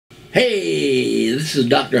Hey, this is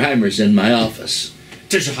Dr. Hymers in my office.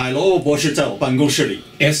 这是海螺博士在我办公室里。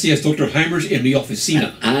Este es Dr. Hymers en mi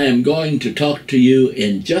oficina. I am going to talk to you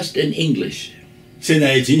just in English. 现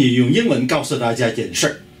在仅仅用英文告诉大家一件事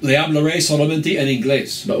儿。Le hablaré solamente en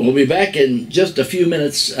inglés. But we'll be back in just a few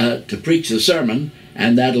minutes to preach the sermon,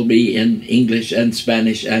 and that'll be in English and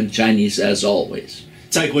Spanish and Chinese as always.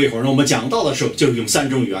 再过一会儿呢，我们讲到的时候就用3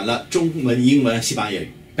种语言了：中文、英文、西班牙语。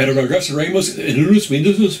Pero regresaremos en unos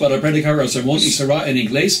minutos para predicar el sermón y será en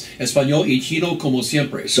inglés, español y chino como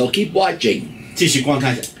siempre. So keep watching. 继续观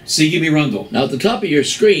看一下。Sigue mirando. Now at the top of your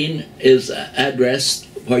screen is an address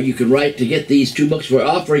where you can write to get these 2 books. We're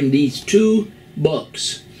offering these 2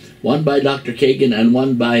 books, one by Dr. Cagan and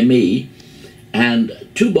one by me, and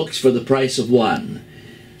 2 books for the price of 1.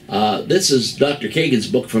 This is Dr. Cagan's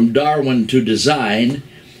book, From Darwin to Design.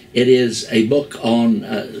 It is a book on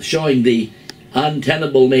showing the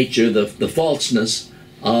untenable nature, the falseness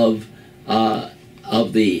of the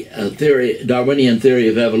Darwinian theory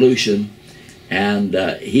of evolution, and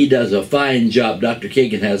he does a fine job. Dr.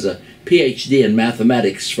 Cagan has a PhD in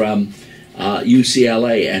mathematics from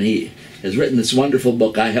UCLA, and he has written this wonderful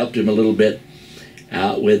book. I helped him a little bit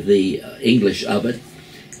with the English of it.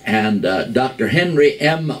 And Dr. Henry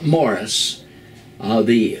M. Morris,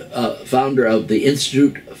 the founder of the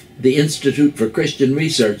Institute for Christian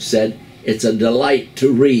Research, said, "It's a delight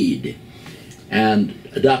to read." And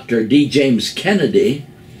Dr. D. James Kennedy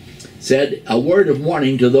said, "A word of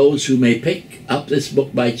warning to those who may pick up this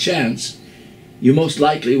book by chance, you most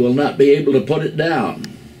likely will not be able to put it down."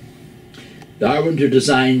 Darwin to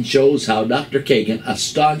Design shows how Dr. Cagan, a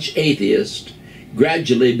staunch atheist,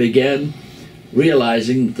 gradually began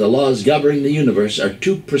realizing that the laws governing the universe are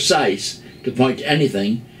too precise to point to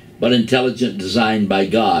anything but intelligent design by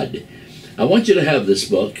God. I want you to have this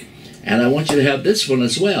book, and I want you to have this one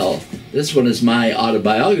as well. This one is my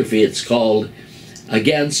autobiography. It's called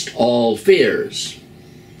Against All Fears.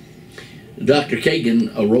 Dr. Cagan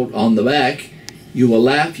wrote on the back, "You will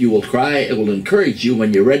laugh, you will cry, it will encourage you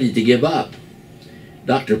when you're ready to give up."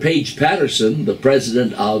 Dr. Page Patterson, the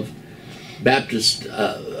president of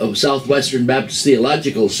Southwestern Baptist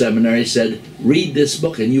Theological Seminary, said, "Read this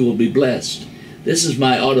book and you will be blessed." This is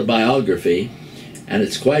my autobiography, and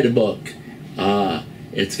it's quite a book.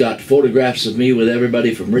 It's got photographs of me with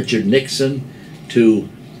everybody from Richard Nixon to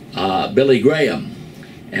Billy Graham,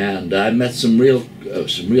 and I met some real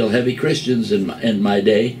heavy Christians in my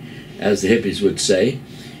day, as the hippies would say.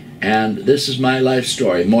 And this is my life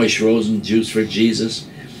story. Moish Rosen, Jews for Jesus,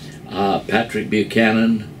 Patrick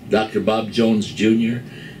Buchanan, Dr. Bob Jones Jr.,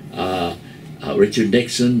 Richard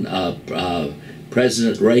Nixon,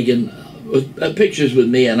 President Reagan, pictures with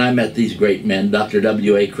me, and I met these great men, Dr.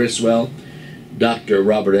 W.A. Criswell, Dr.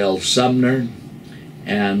 Robert L. Sumner,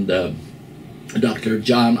 and Dr.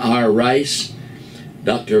 John R. Rice,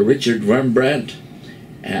 Dr. Richard Rembrandt,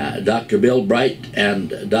 Dr. Bill Bright,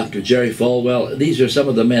 and Dr. Jerry Falwell. These are some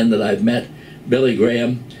of the men that I've met, Billy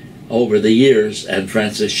Graham, over the years, and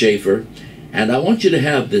Francis Schaeffer. And I want you to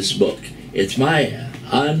have this book. It's my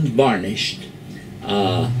unvarnished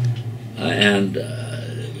and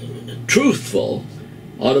truthful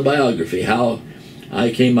autobiography, how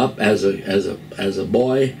I came up as a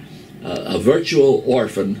boy, a virtual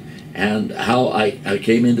orphan, and how I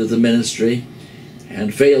came into the ministry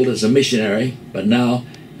and failed as a missionary, but now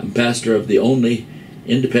I'm pastor of the only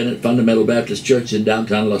independent fundamental Baptist church in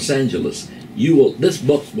downtown Los Angeles. This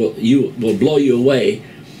book will blow you away.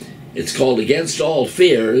 It's called Against All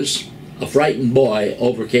Fears. A frightened boy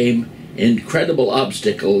overcame incredible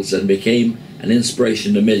obstacles and became an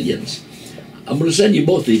inspiration to millions. I'm going to send you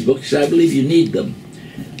both these books because I believe you need them.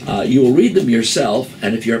 You will read them yourself,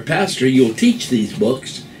 and if you're a pastor, you'll teach these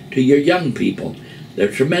books to your young people. They're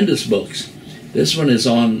tremendous books. This one is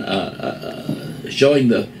on showing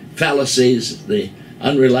the fallacies, the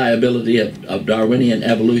unreliability of Darwinian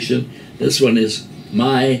evolution. This one is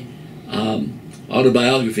my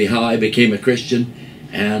autobiography, how I became a Christian,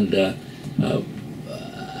 and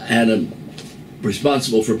I'm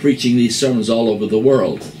responsible for preaching these sermons all over the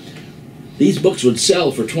world. These books would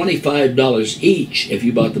sell for $25 each if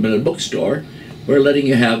you bought them in a bookstore. We're letting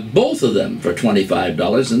you have both of them for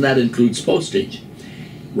 $25, and that includes postage.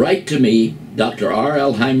 Write to me, Dr.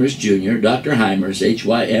 R.L. Hymers Jr., Dr. Hymers,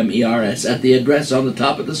 Hymers, at the address on the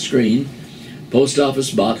top of the screen, Post Office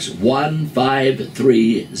Box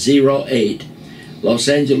 15308, Los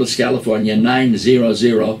Angeles, California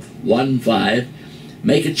 90015.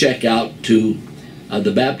 Make a check out to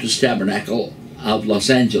the Baptist Tabernacle of Los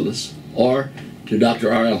Angeles or to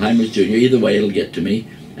Dr. R.L. Hymers Jr. Either way, it'll get to me,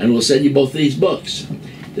 and we'll send you both these books.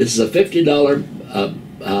 This is a $50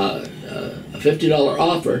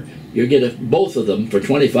 offer You'll get both of them for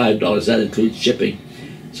 $25. That includes shipping.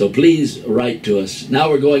 So please write to us. Now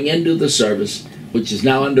we're going into the service, which is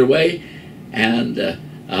now underway, and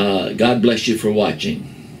God bless you for watching.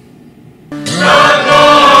 The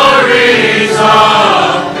glories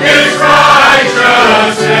of His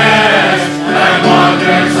righteousness and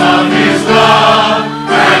wonders of His love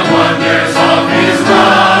and wonders of His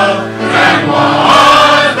love and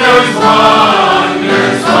wonders of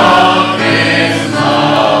His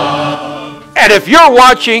love. And if you're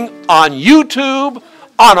watching on YouTube,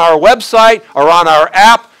 on our website, or on our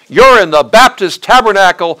app, you're in the Baptist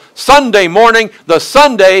Tabernacle Sunday morning, the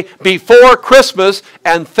Sunday before Christmas,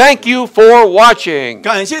 and thank you for watching.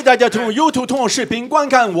 感谢大家通过 YouTube 通过视频观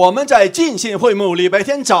看我们在浸信会幕礼拜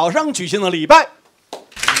天早上举行的礼拜。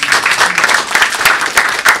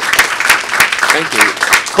Thank you.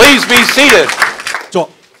 Please be seated. 坐。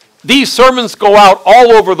 These sermons go out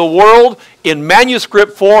all over the world in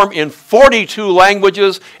manuscript form in 42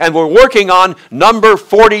 languages, and we're working on number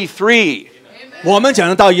 43. 我们讲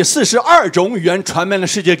的道以42种语言传遍了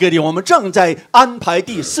世界各地，我们正在安排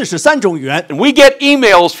第43种语言。 And we get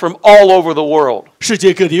emails from all over the world. 世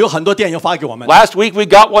界各地有很多电邮发给我们。 Last week we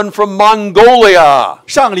got one from Mongolia.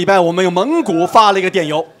 上个礼拜我们由蒙古发了一个电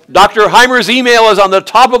邮。 Dr. Hymers' email is on the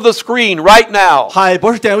top of the screen right now. 海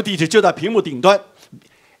博士电邮地址就在屏幕顶端，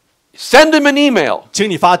 Send him an email. 请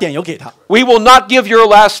你发电邮给他。 We will not give your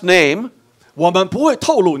last name, 我们不会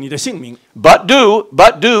透露你的姓名， but do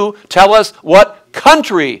tell us what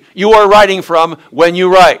country you are writing from when you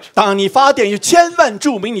write. 当你发电邮，千万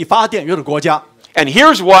注明你发电邮的国家。 And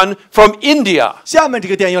here's one from India. 下面这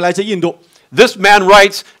个电邮来自印度， This man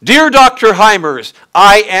writes, Dear Dr. Hymers,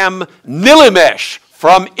 I am Nilimesh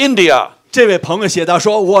from India, 这位朋友写道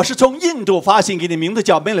说：“我是从印度发信给你，名字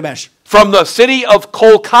叫 Milimesh， from the city of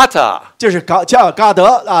Kolkata. 这是加尔嘎德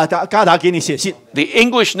啊，嘎达给你写信， The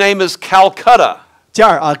English name is Calcutta. 加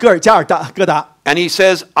尔各答。 And he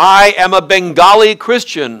says, I am a Bengali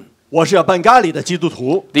Christian. 我是本嘎里的基督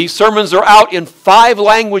徒。 These sermons are out in 5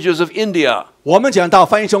 languages of India. 我们讲到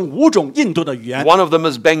翻译成5种印度的语言， One of them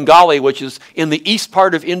is Bengali, which is in the east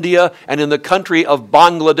part of India and in the country of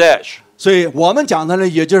Bangladesh. 所以我们讲的呢，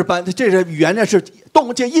也就是这个语言呢是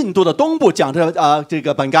印度的东部讲的这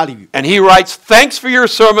个本嘎里语。 And he writes, Thanks for your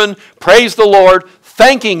sermon. Praise the Lord.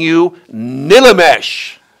 Thanking you,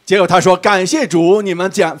 Nilimesh. 结果他说：“感谢主，你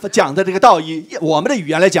们讲的这个道以我们的语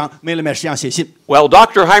言来讲，Milimesh实际上写信。” Well,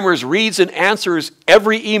 Dr. Hymers reads and answers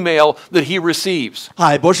every email that he receives.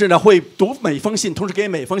 海博士呢会读每封信，同时给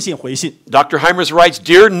每封信回信。 Dr. Hymers writes,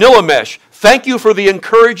 Dear Nilimesh, thank you for the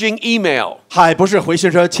encouraging email. 海博士回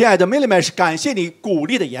信说：“亲爱的 Milimesh， 感谢你鼓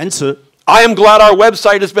励的言辞， I am glad our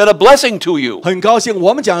website has been a blessing to you. 很高兴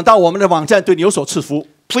我们讲到我们的网站对你有所赐福，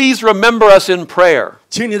 Please remember us in prayer.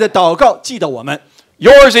 请你的祷告记得我们。”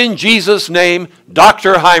 Yours in Jesus' name,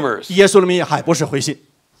 Dr. Hymers. 耶稣的名义，海博士回信。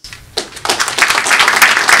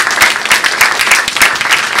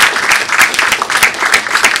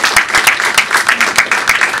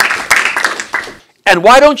 And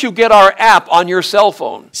why don't you get our app on your cell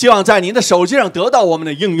phone? 希望在您的手机上得到我们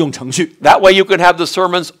的应用程序。 That way you can have the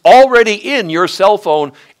sermons already in your cell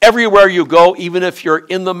phone everywhere you go, even if you're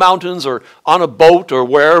in the mountains or on a boat or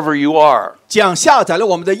wherever you are. 这样下载了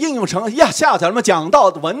我们的应用程序，下载了我们讲到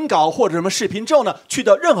的文稿或者什么视频之后呢，去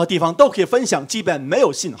到任何地方都可以分享，即便没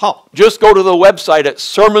有信号。 Just go to the website at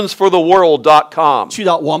sermonsfortheworld.com 去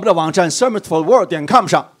到我们的网站 sermonsfortheworld.com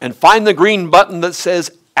上， and find the green button that says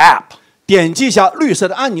app. 点击一下绿色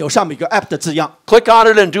的按钮，上面有个 app 的字样。 Click on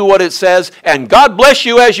it and do what it says, and God bless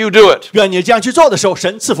you as you do it. 愿你这样去做的时候，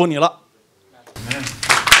神赐福你了。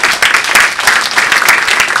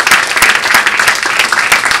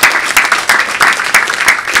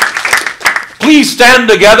 Please stand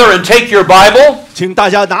together and take your Bible 请大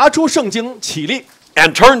家拿出圣经起立，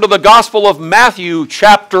 and turn to the Gospel of Matthew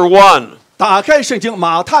chapter 1. 打开圣经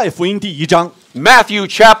马太福音第1章。 Matthew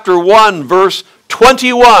chapter 1 verse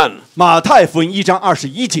 21. 马太福音1章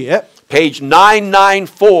21节， Page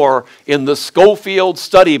 994 in the Schofield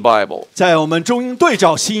Study Bible. 在我们中英对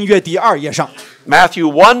照新约第2页上。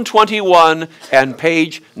 Matthew 1:21 and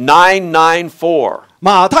page 994.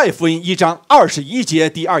 马太福音1章21节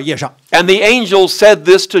第2页上， And the angel said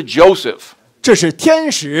this to Joseph, 这是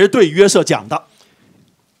天使对约瑟讲的。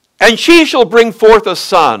 And she shall bring forth a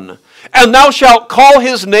son, and thou shalt call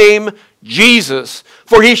his name Jesus,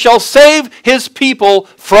 for he shall save his people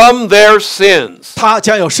from their sins. 他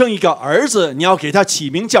将要生一个儿子，你要给他起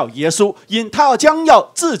名叫耶稣，因他将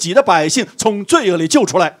要自己的百姓从罪恶里救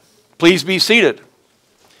出来。 Please be seated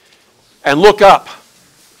and look up.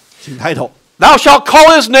 请抬头。 Thou shalt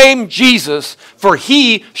call his name Jesus, for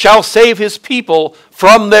he shall save his people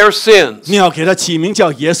from their sins. 你要给他起名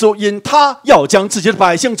叫耶稣，因他要将自己的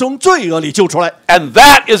百姓从罪恶里救出来。 And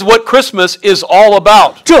that is what Christmas is all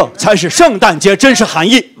about. 这才是圣诞节真实含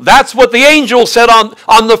义。 That's what the angel said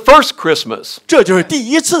on the first Christmas. 这就是第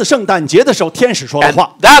一次圣诞节的时候天使说的 And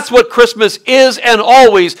话。 that's what Christmas is and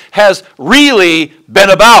always has really been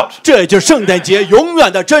about. 这也就是圣诞节永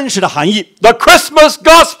远的真实的含义。 The Christmas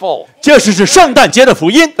gospel. 这是圣诞节的福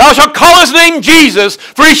音。 Thou shalt call his name Jesus,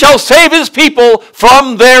 for he shall save his people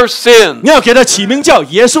from their sins. 你要给他起名叫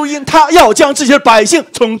耶稣，因他要将这些百姓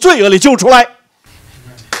从罪恶里救出来。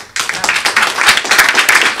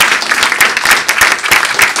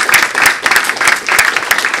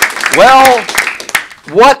 Well,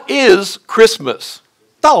 what is Christmas?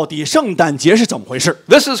 到底圣诞节是怎么回事？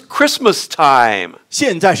 This is Christmas time.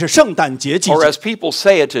 现在是圣诞节季 Or 节， as people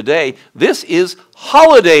say it today, this is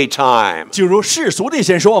holiday time. 就如世俗的一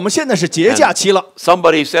些人说，我们现在是节假期了。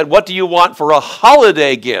 Somebody said, what do you want for a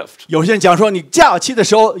holiday gift? 有些人讲说，你假期的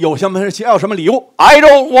时候有什么要什么礼物？ I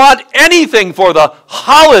don't want anything for the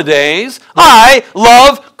holidays. I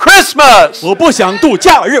love Christmas. 我不想度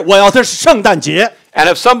假日，我要的是圣诞节。 And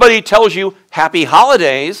if somebody tells you happy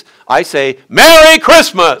holidays, I say Merry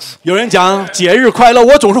Christmas. 有人讲节日快乐，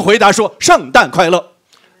我总是回答说圣诞快乐。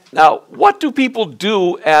 Now, what do people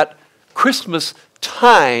do at Christmas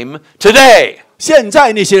time today? 现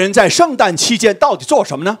在那些人在圣诞期间到底做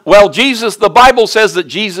什么呢？ Well, the Bible says that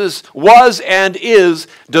Jesus was and is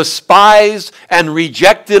despised and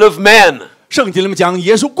rejected of men. 圣经里面讲，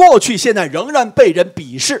耶稣过去、现在仍然被人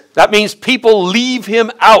鄙视， That means people leave him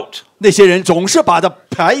out. 那些人总是把他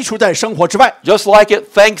排除在生活之外。 Just like at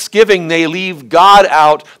Thanksgiving, they leave God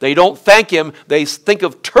out. They don't thank him. They think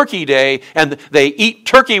of Turkey Day, and they eat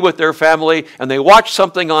turkey with their family, and they watch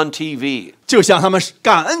something on TV. 就像他们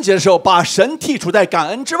感恩节的时候，把神剔除在感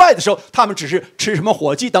恩之外的时候，他们只是吃什么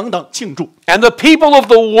火鸡等等庆祝。 And the people of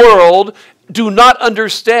the world do not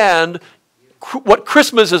understand what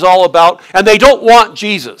Christmas is all about, and they don't want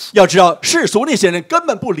Jesus. 要知道，世俗那些人根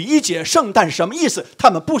本不理解圣诞是什么意思，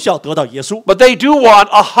他们不需要得到耶稣， But they do want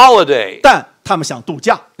a holiday. 但他们想度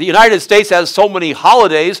假。 The United States has so many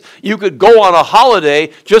holidays, you could go on a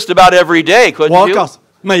holiday just about every day, 我 couldn't 告 you? 诉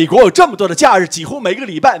美国有这么多的假日，几乎每个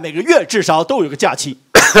礼拜、每个月至少都有个假期，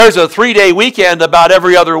 There's a 3-day weekend about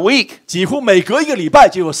every other week. 几乎每隔一个礼拜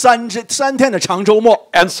就有三天的长周末。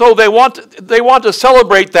 And so they want to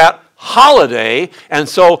celebrate that holiday, and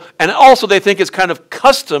also they think it's kind of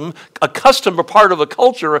a part of a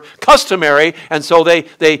culture, customary, and so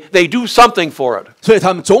they do something for it. 所以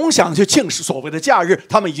他们总想去庆祝所谓的假日，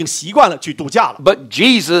他们已经习惯了去度假了。 But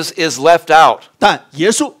Jesus is left out. 但耶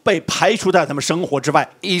稣被排除在他们生活之外，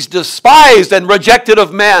 He's despised and rejected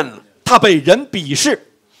of men. 他被人鄙视。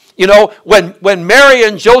 You know, when Mary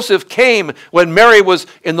and Joseph came, when Mary was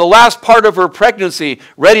in the last part of her pregnancy,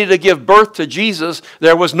 ready to give birth to Jesus,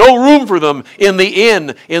 there was no room for them in the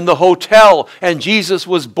inn, in the hotel, and Jesus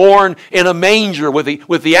was born in a manger with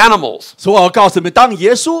the animals. 所以我要告诉你们，当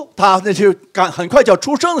耶稣他那是很快就要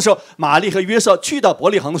出生的时候，玛丽和约瑟去到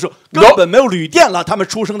伯利恒的时候，根本没有旅店了，他们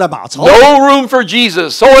出生在马槽。 No room for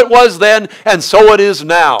Jesus. So it was then, and so it is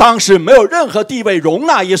now. 当时没有任何地位容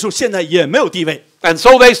纳耶稣，现在也没有地位， And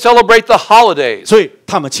so they celebrate the holidays. 所以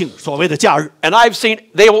他们庆所谓的假日。 And I've seen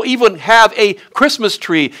they will even have a Christmas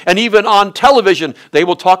tree, and even on television they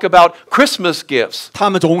will talk about Christmas gifts.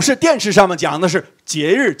 他们总是电视上面讲的是节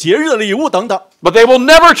日的礼物等等， But they will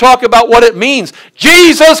never talk about what it means.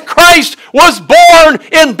 Jesus Christ was born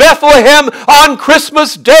in Bethlehem on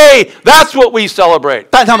Christmas Day. That's what we celebrate.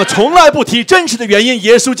 但他们从来不提真实的原因。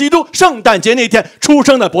耶稣基督圣诞节那天出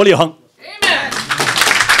生在伯利恒。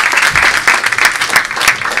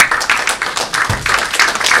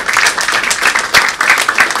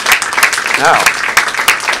 Now,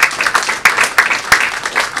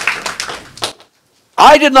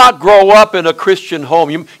 I did not grow up in a Christian home.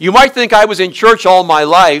 You might think I was in church all my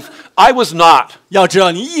life. I was not. 要知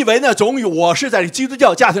道，你以为呢？总以我是在基督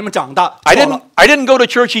教家庭里面长大， I 错了。 didn't go to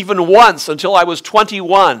church even once until I was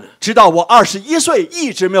 21. 直到我21岁，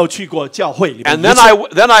一直没有去过教会里面 And 一 then 次。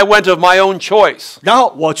 then I went of my own choice. 然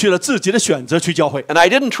后我去了自己的选择去教会， And I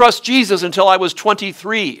didn't trust Jesus until I was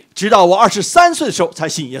 23. 直到我23岁的时候才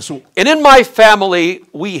信耶稣。 And in my family,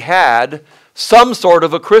 we had some sort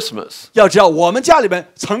of a Christmas. 要知道，我们家里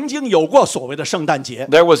面曾经有过所谓的圣诞节，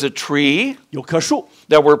 There was a tree. 有棵树，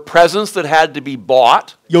 There were presents that had to be bought.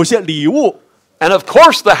 有些礼物， And of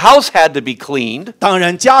course, the house had to be cleaned. 当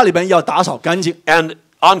然家里面要打扫干净。 And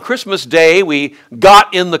on Christmas Day, we got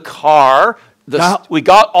in the car we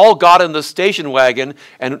all got in the station wagon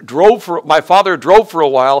and my father drove for a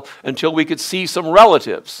while until we could see some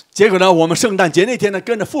relatives. 结果呢，我们圣诞节那天呢，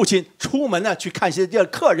跟着父亲出门呢，去看一些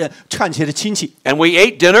客人，看一些亲戚。And we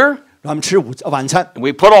ate dinner. 让他们吃晚餐。 And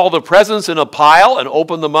we put all the presents in a pile and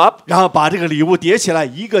opened them up. 然后把这个礼物叠起来，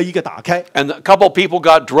一个一个打开。 And a couple people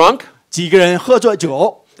got drunk. 几个人喝醉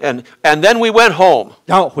酒。 And then we went home.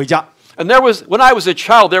 然后回家。 And when I was a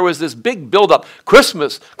child, there was this big buildup.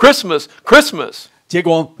 Christmas, Christmas, Christmas. 结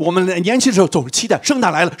果我们年轻的时候总是期待圣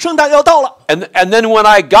诞来了，圣诞要到了。 And then when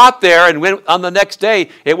I got there and went on the next day,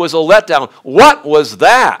 it was a letdown. What was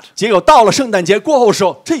that? 结果到了圣诞节过后的时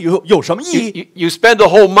候，这有什么意义？ You spend a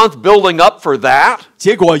whole month building up for that?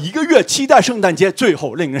 结果一个月期待圣诞节，最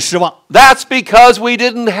后令人失望。 That's because we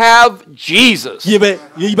didn't have Jesus. 因为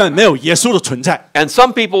没有耶稣的存在。 And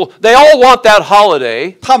some people, they all want that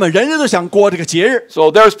holiday. 他们人人都想过这个节日。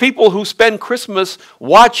 So there's people who spend Christmas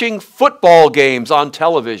watching football games on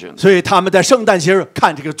television. 所以他们在圣诞节日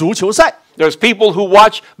看这个足球赛。 There's people who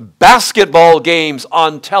watch basketball games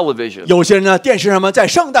on television. 有些人呢，电视上面在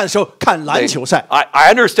圣诞的时候看篮球赛。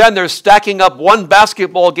 I understand they're stacking up one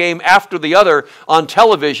basketball game after the other on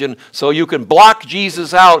television so you can block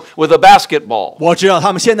Jesus out with a basketball. 我知道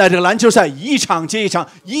他们现在这个篮球赛一场接一场，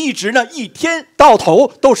一直呢一天到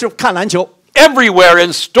头都是看篮球。 Everywhere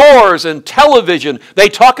in stores and television, they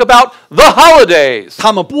talk about the holidays.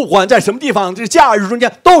 他们不管在什么地方，这个假日中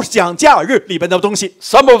间都是讲假日里边的东西。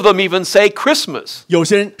 Some of them even say Christmas. 有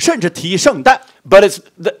些人甚至提圣诞。 But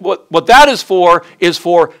what that is for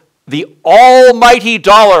the almighty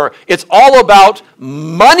dollar. It's all about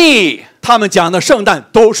money. 他们讲的圣诞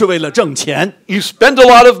都是为了挣钱。 You spend a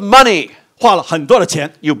lot of money. 花了很多的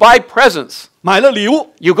钱。 You buy presents. 买了礼物。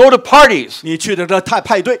 You go to parties. 你去的这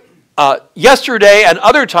派对。 Yesterday and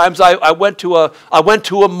other times I went to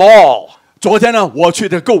a mall. 昨天呢，我去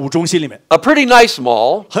这购物中心里面。 A pretty nice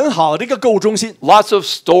mall. 很好的一个购物中心。 Lots of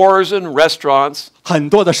stores and restaurants. 很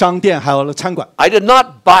多的商店还有餐馆。 I did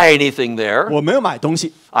not buy anything there. 我没有买东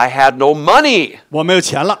西。 I had no money. 我没有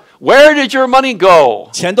钱了。 Where did your money go?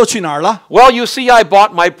 钱都去哪儿了？ Well, you see, I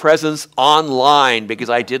bought my presents online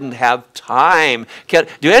because I didn't have time.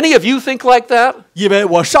 Do any of you think like that? 因为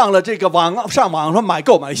我上了这个网上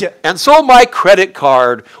购买一些。 And so my credit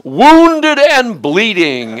card, wounded and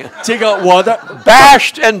bleeding, 这个我的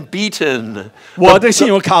bashed and beaten. 我的信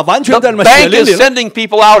用卡完全 The 在那么血 bank 淋 is 淋。 sending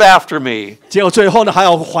people out after me. 结果最后呢还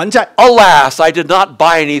要还债。 Alas, I did not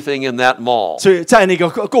buy anything in that mall. 所以在那个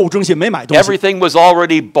购物中心没买东西。 Everything was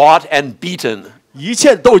already bought and beaten. 一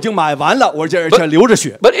切都已经买完了，而且流着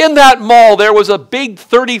血。 But in that mall, there was a big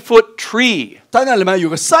 30-foot tree 在那里面有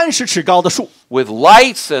个30尺高的树， with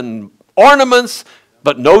lights and ornaments,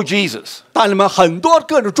 but no Jesus. 但里面很多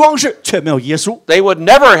各种装饰，却没有耶稣。 They would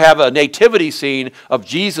never have a nativity scene of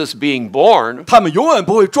Jesus being born. 他们永远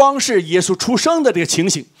不会装饰耶稣出生的这个情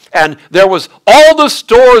形。 And all the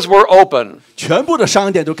stores were open. 全部的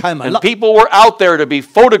商店都开门 And 了， people were out there to be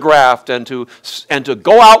photographed and to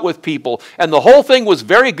go out with people. And the whole thing was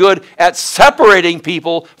very good at separating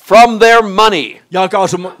people from their money. 要告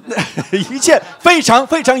诉我们，一切非常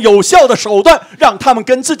非常有效的手段，让他们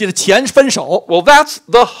跟自己的钱分手。 Well, that's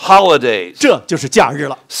the holidays. 这就是假日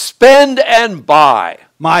了。 Spend and buy.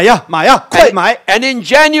 买呀买呀，快买！ And in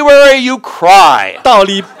January, you cry. 到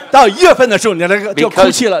1月份的时候，你那个就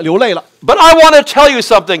哭泣了，流泪了。 But I want to tell you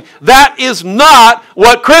something. That is not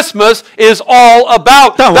what Christmas is all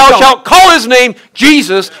about. Thou shalt call his name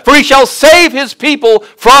Jesus, for he shall save his people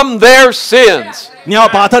from their sins. 你要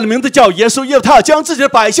把他的名字叫耶稣，因为他要将自己的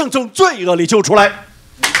百姓从罪恶里救出来。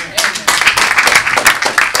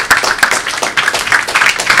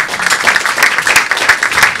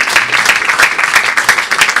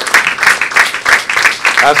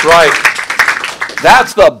 That's right.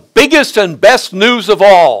 That's the biggest and best news of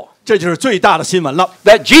all. 这就是最大的新闻了。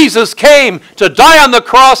 That Jesus came to die on the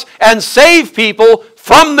cross and save people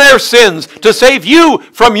from their sins, to save you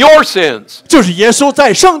from your sins. 就是耶稣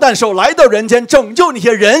在圣诞时候来到人间，拯救那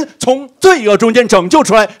些人从罪恶中间拯救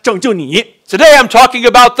出来，拯救你。 Today I'm talking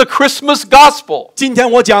about the Christmas gospel. 今天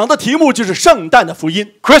我讲的题目就是圣诞的福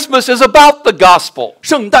音。 Christmas is about the gospel.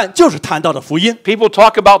 圣诞就是谈到的福音。 People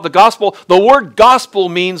talk about the gospel. The word gospel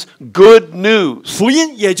means good news. 福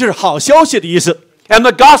音也就是好消息的意思。 And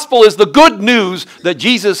the gospel is the good news that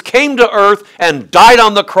Jesus came to earth and died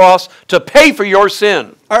on the cross to pay for your sin.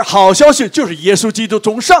 而好消息就是耶稣基督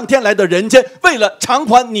从上天来到人间，为了偿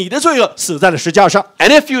还你的罪恶，死在了十架上。 And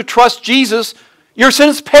if you trust Jesus, your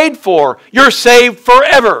sin's paid for. You're saved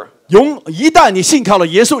forever. 一旦你信靠了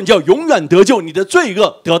耶稣，你就永远得救，你的罪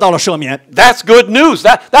恶得到了赦免。 That's good news.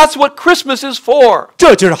 That's what Christmas is for.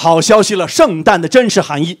 这就是好消息了，圣诞的真实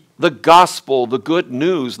含义。 The gospel, the good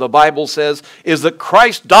news, the Bible says, is that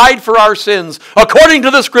Christ died for our sins according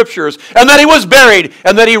to the scriptures, and that he was buried,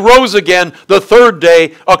 and that he rose again the third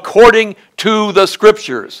day according to the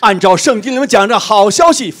scriptures. 按照圣经里面讲的好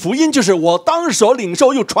消息，福音就是我当时所领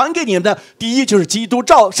受又传给你们的。第一就是基督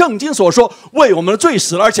照圣经所说，为我们的罪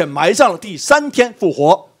死了，而且埋葬了，第3天复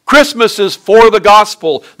活。 Christmas is for the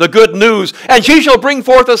gospel, the good news. And she shall bring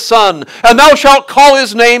forth a son, and thou shalt call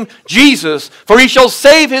his name Jesus, for he shall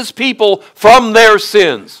save his people from their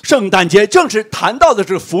sins. 圣诞节正是谈到的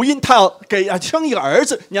这个福音，他要给生一个儿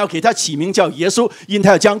子，你要给他起名叫耶稣，因他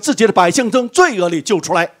要将自己的百姓从罪恶里救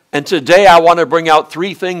出来。 And today I want to bring out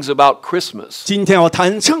 3 things about Christmas. 今天我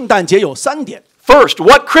谈圣诞节有3点。 First,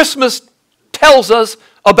 what Christmas tells us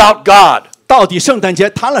about God. 到底圣诞节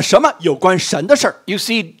谈了什么有关神的事儿？ You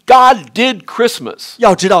see, God did Christmas.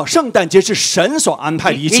 要知道，圣诞节是神所安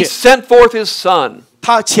排的一 He 切。 sent forth his son.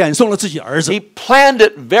 他遣送了自己儿子， He planned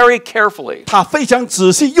it very carefully. 他非常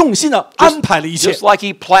仔细用心的安排了一切， Just like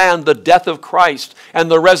he planned the death of Christ and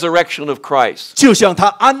the resurrection of Christ. 就像他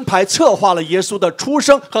安排策划了耶稣的出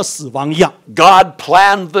生和死亡一样， God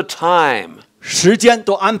planned the time. 时间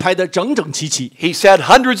都安排得整整齐齐。 He said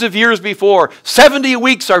hundreds of years before, 70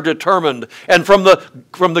 weeks are determined, and from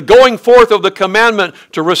the going forth of the commandment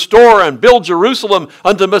to restore and build Jerusalem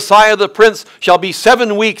unto Messiah the Prince shall be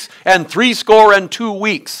 7 weeks and 62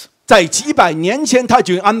 weeks. 在几百年前，他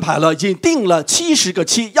就安排了，已经定了70个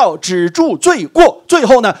期，要止住罪过。最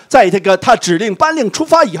后呢，在这个他指令颁令出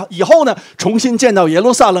发以后呢，重新见到耶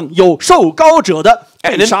路撒冷，有受膏者的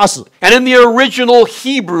被杀死。 And in the original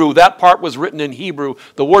Hebrew, that part was written in Hebrew.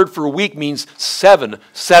 The word for week means 7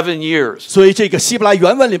 years. 所以这个希伯来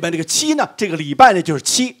原文里面这个7呢，这个礼拜呢就是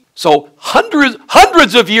7。 So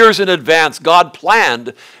hundreds of years in advance, God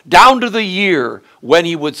planned down to the year when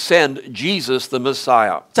he would send Jesus the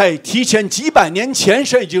Messiah. 在提前几百年前，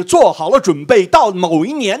神已经做好了准备，到某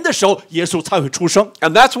一年的时候，耶稣才会出生。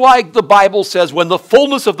 And that's why the Bible says when the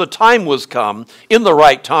fullness of the time was come, in the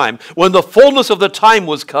right time, when the fullness of the time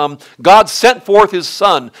was come, God sent forth his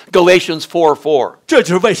son, Galatians 4:4. 这就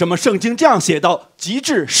是为什么圣经这样写到：极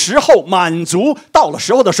致时候满足，到了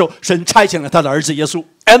时候的时候，神差遣了他的儿子耶稣。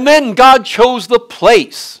 And then God chose the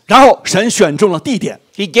place. 然后神选中了地点，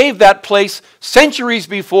 He gave that place centuries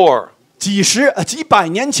before. 几百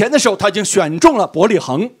年前的时候，他已经选中了伯利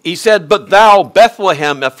恒。 He said, But thou,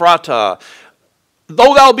 Bethlehem Ephratah,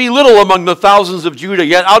 though thou be little among the thousands of Judah,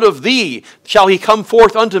 yet out of thee shall he come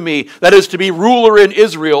forth unto me, that is to be ruler in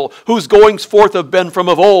Israel, whose goings forth have been from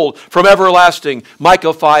of old, from everlasting.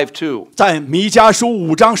 Micah 5:2. 在弥迦书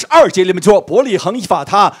5章12节里面说：“伯利恒以法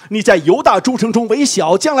他，你在犹大诸城中为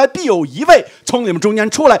小，将来必有一位从你们中间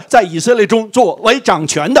出来，在以色列中作为掌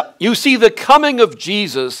权的。” You see, the coming of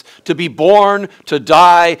Jesus to be born, to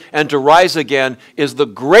die, and to rise again is the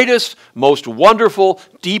greatest, most wonderful,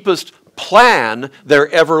 deepest plan there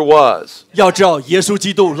ever was. 要知道，耶稣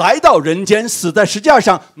基督来到人间，死在十字架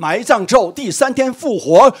上，埋葬之后，第3天复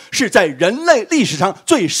活，是在人类历史上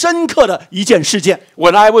最深刻的一件事件。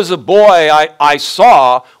 When I was a boy, I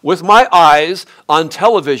saw with my eyes on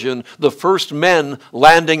television the first men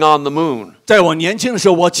landing on the moon. 在我年轻的时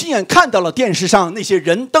候，我亲眼看到了电视上那些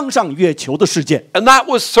人登上月球的事件。 And that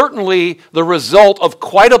was certainly the result of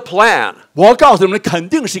quite a plan. 我告诉你们，肯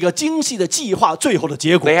定是一个精细的计划，最后的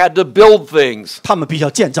结果 They。had to build things. 他们必须要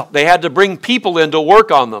建造， They had to bring people in to work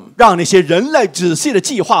on them. 让那些人类仔细的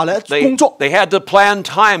计划来 They, 工作， they had to plan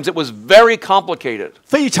times. It was very complicated.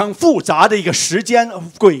 非常复杂的一个时间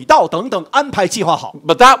轨道等等安排计划好。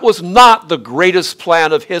 But that was not the greatest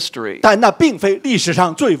plan of history. 但那并非历史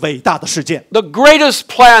上最伟大的事件。 The greatest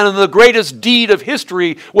plan and the greatest deed of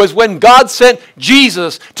history was when God sent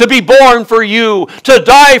Jesus to be born for you, to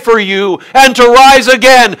die for you, and to rise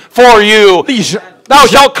again for you. 历史 Thou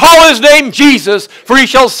shalt call his name Jesus, for he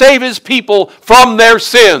shall save his people from their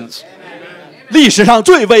sins. 历史上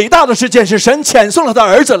最伟大的事件是神遣送了他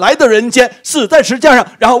儿子来到人间，死在十字架上，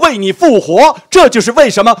然后为你复活。这就是为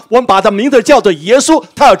什么我们把他名字叫做耶稣，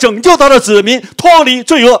他要拯救他的子民脱离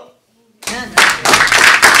罪恶。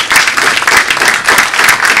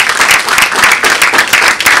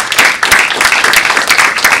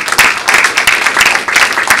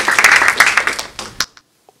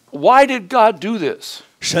Why did God do this?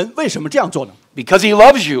 神为什么这样做呢？ Because he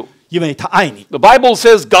loves you. 因为他爱你， The Bible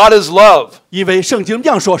says God is love. 因为圣经这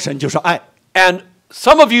样说，神就是爱。 And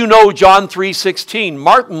some of you know John 3:16.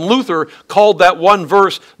 Martin Luther called that one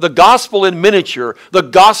verse the gospel in miniature, the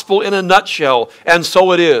gospel in a nutshell, and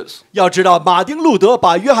so it is. 要知道，马丁路德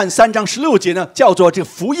把约翰3章16节呢叫做这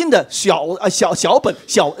福音的小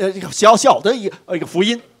的一个福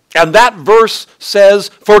音。 And that verse says,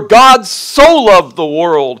 For God so loved the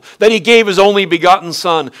world that he gave his only begotten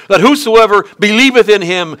Son, that whosoever believeth in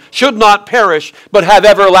him should not perish, but have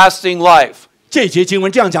everlasting life. 这节经文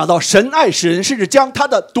这样讲到：神爱世人，甚至将他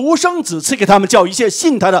的独生子赐给他们，叫一切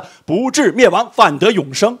信他的不至灭亡，反得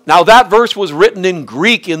永生。 Now that verse was written in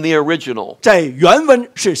Greek in the original. 在原文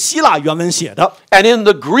是希腊原文写的， And in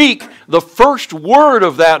the Greek, the first word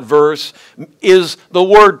of that verse is the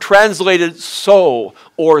word translated so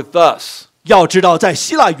or thus. 要知道，在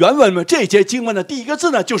希腊原文这节经文的第一个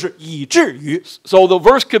字呢，就是以至于， So the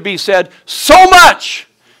verse could be said, So much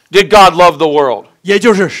did God love the world. 也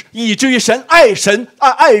就是以至于神爱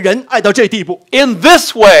人爱到这地步， In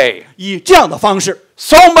this way, 以这样的方式，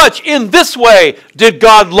 so much in this way did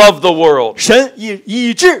God love the world. 神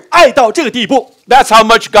以致爱到这个地步， That's how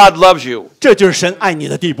much God loves you. 这就是神爱你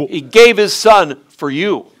的地步。 He gave his Son for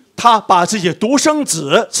you. 他把自己的独生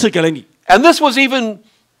子赐给了你， And this was even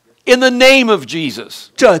in the name of Jesus.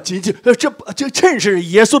 这正是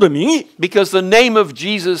耶稣的名义。 Because the name of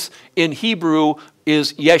Jesus in Hebrew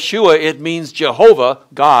is Yeshua. It means Jehovah,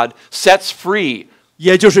 God, sets free.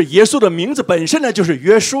 也就是耶稣的名字本身呢，就是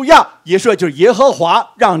约书亚，耶稣亚就是耶和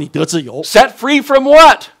华，让你得自由。 Set free from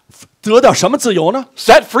what? 得到什么自由呢？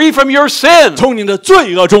 Set free from your sin. 从你的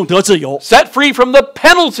罪恶中得自由， Set free from the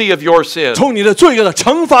penalty of your sin. 从你的罪恶的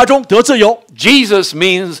惩罚中得自由。 Jesus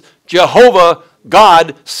means Jehovah,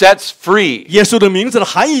 God sets free. 耶稣的名字的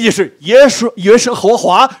含义就是耶和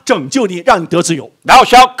华拯救你，让你得自由。 Thou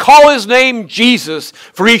shalt call his name Jesus,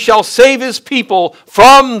 for he shall save his people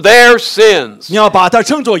from their sins. 你要把他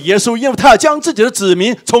称作耶稣，因为他要将自己的子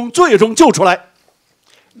民从罪恶中救出来。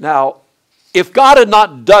 Now, if God had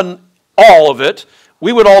not done all of it,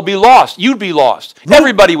 we would all be lost. You'd be lost.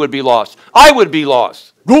 Everybody would be lost. I would be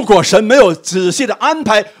lost. 如果神没有仔细的安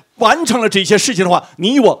排完成了这些事情的话，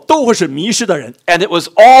你我都会是迷失的人。 And it was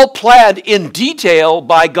all planned in detail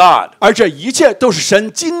by God. 而这一切都是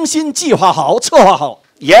神精心计划好、策划好。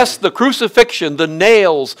 Yes, the crucifixion, the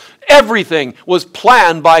nails, everything was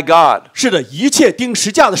planned by God. 是的，一切钉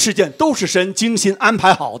十架的事件都是神精心安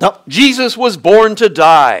排好的。 Jesus was born to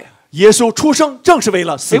die. 耶稣出生正是为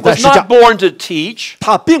了死 He 在 was 十架 not，born to teach,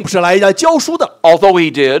 他并不是来教书的， although he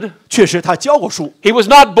did. 确实他教过书， He was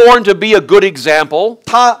not born to be a good example,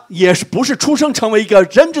 他也是不是出生成为一个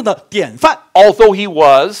真正的典范， although he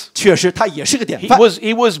was. 确实他也是个典 He 范，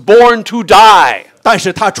 was born to die. 但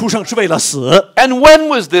是他出生是为了死。 And when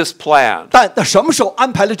was this planned? 但什么时候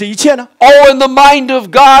安排了这一切呢？ Oh, in the mind of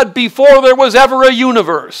God before there was ever a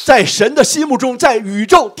universe. 在神的心目中，在宇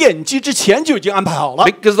宙奠基之前就已经安排好了。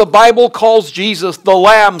 Because the Bible calls Jesus the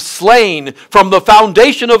Lamb slain from the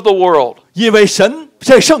foundation of the world. 因为神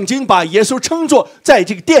在圣经把耶稣称作在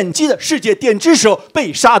这个奠基的世界奠基时候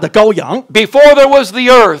被杀的羔羊。 Before there was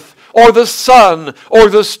the earth, or the sun, or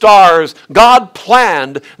the stars, God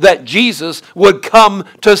planned that Jesus would come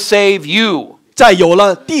to save you. 在有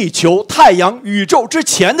了地球、太阳、宇宙之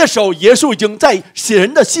前的时候，耶稣已经在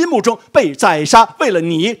人的心目中被宰杀，为了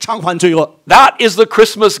你偿还罪恶。 That is the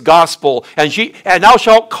Christmas gospel. And thou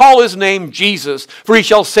shalt call his name Jesus, for he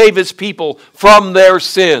shall save his people from their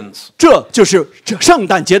sins. 这就是圣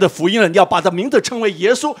诞节的福音了。你要把他名字称为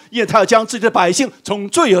耶稣，因为他要将自己的百姓从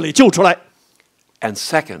罪恶里救出来。 And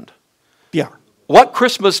second, 第二， what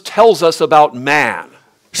Christmas tells us about man?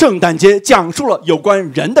 圣诞节讲述了有关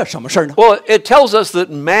人的什么事儿呢？ Well, it tells us that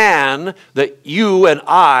man, that you and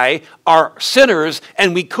I, are sinners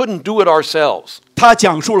and we couldn't do it ourselves. 他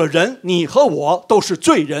讲述了人，你和我都是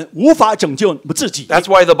罪人，无法拯救自己。 That's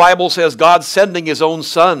why the Bible says God sending his own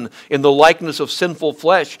son in the likeness of sinful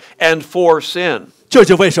flesh and for sin. 这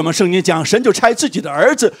就为什么圣经讲神就差自己的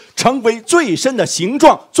儿子成为罪身的形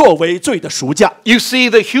状，作为罪的赎价。 You see,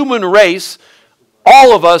 the human race,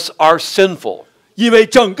 all of us are sinful. 因为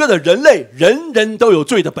整个的人类，人人都有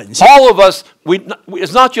罪的本性， All of us,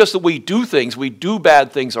 it's not just that we do things, we do bad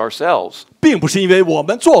things ourselves. 并不是因为我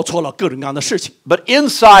们做错了各种各样的事情， But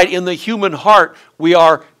inside, in the human heart, we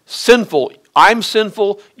are sinful. I'm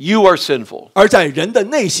sinful, you are sinful. 而在人的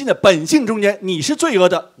内心的本性中间，你是罪恶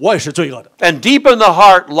的，我也是罪恶的。 And deep in the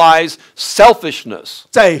heart lies selfishness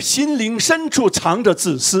在心灵深处藏着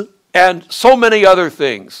自私， and so many other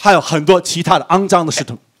things. 还有很多其他的肮脏的事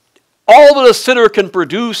情。 All that a sinner can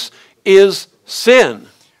produce is sin.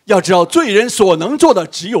 要知道，罪人所能做的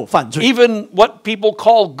只有犯罪。 Even what people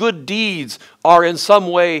call good deeds are in some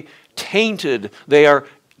way tainted. They are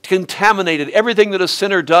contaminated. Everything that a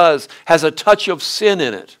sinner does has a touch of sin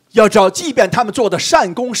in it. 要知道，即便他们做的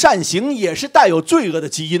善功善行，也是带有罪恶的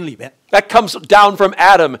基因里面。 That comes down from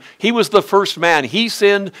Adam. He was the first man. He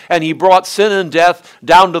sinned, and he brought sin and death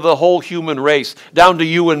down to the whole human race, down to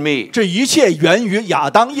you and me. 这一切源于亚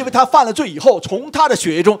当，因为他犯了罪以后，从他的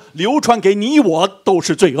血液中流传给你我都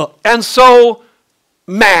是罪恶。 And so,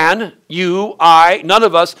 man, you, I, none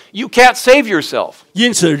of us, you can't save yourself.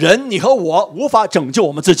 因此，人你和我无法拯救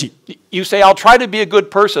我们自己。 You say, I'll try to be a good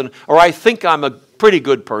person, or I think I'm a pretty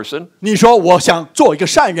good person. 你说我想做一个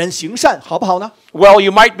善人，行善，好不好呢？ Well,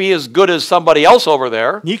 you might be as good as somebody else over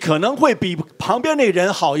there, 你可能会比旁边那个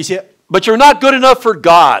人好一些， but you're not good enough for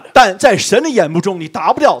God. 但在神的眼目中，你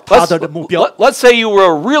达不了他的目标。 Let's say you were a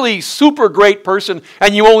really super great person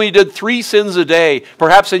and you only did 3 sins a day,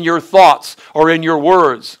 perhaps in your thoughts or in your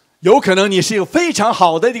words. 有可能你是一个非常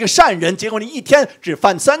好的一个善人，结果你一天只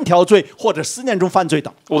犯3条罪，或者思念中犯罪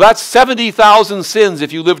等。 Well, that's 70,000 sins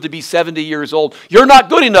if you live to be 70 years old. You're not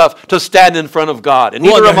good enough to stand in front of God, and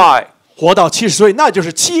neither am I. 活到70岁，那就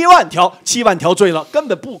是7万条罪了，根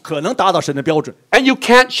本不可能达到神的标准， And you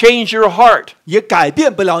can't change your heart. 也改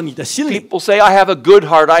变不了你的心灵。 People say, I have a good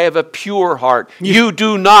heart, I have a pure heart. You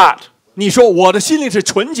do not. 你说我的心灵是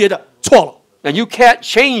纯洁的，错了， And you can't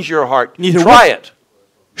change your heart. 你是 Try it.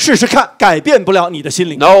 试试看，改变不了你的心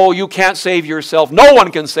灵。 No, you can't save yourself. No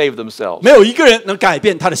one can save themselves. 没有一个人能改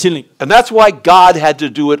变他的心灵， And that's why God had to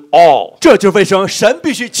do it all. 这就是为什么神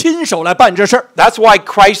必须亲手来办这事儿。 That's why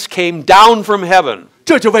Christ came down from heaven.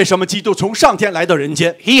 这就是为什么基督从上天来到人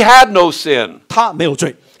间， He had no sin. 他没有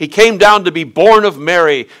罪， He came down to be born of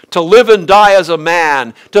Mary, to live and die as a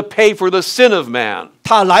man, to pay for the sin of man.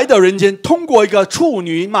 他来到人间，通过一个处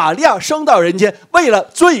女玛利亚生到人间，为了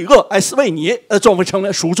罪恶，为你作为成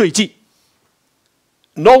为赎罪祭。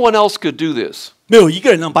 No one else could do this. 没有一个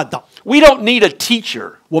人能办到。 We don't need a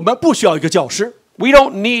teacher. 我们不需要一个教师， We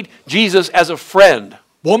don't need Jesus as a friend.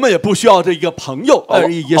 我们也不需要这一个朋友，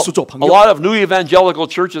耶稣做朋 A 友。 lot of new evangelical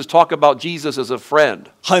churches talk about Jesus as a friend.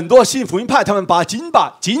 很多新福音派他们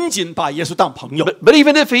仅仅把耶稣当朋友， But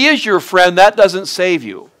even if he is your friend, that doesn't save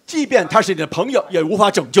you. 即便他是你的朋友，也无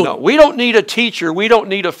法拯救 No, 你。 we don't need a teacher. We don't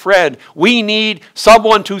need a friend. We need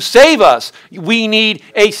someone to save us. We need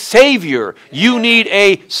a savior. You need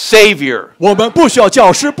a savior. 我们不需要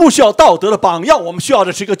教师，不需要道德的榜样，我们需要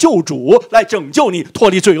的是一个救主来拯救你，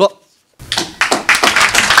脱离罪恶。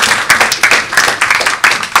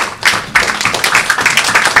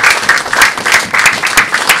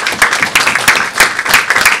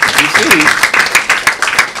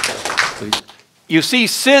 You see,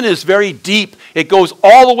 sin is very deep. It goes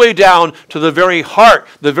all the way down to the very heart,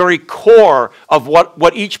 the very core of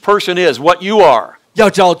what each person is, what you are. 要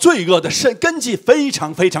知道罪恶的根基非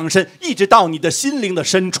常非常深，一直到你的心灵的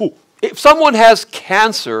深处。 If someone has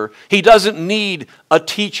cancer, he doesn't need a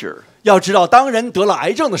teacher. 要知道，当人得了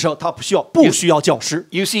癌症的时候，他不需要教师。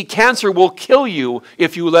 You see, cancer will kill you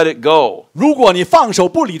if you let it go. 如果你放手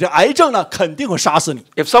不理这癌症呢，肯定会杀死你。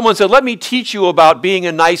 If someone said, let me teach you about being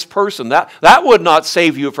a nice person, that would not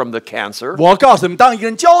save you from the cancer. 我告诉你们，当一个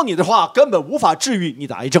人教你的话，根本无法治愈你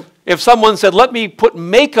的癌症。 If someone said, let me put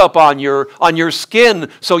makeup on your skin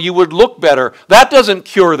so you would look better, that doesn't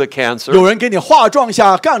cure the cancer. 有人给你化妆一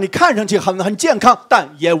下，让你看上去很健康，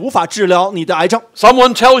但也无法治疗你的癌症。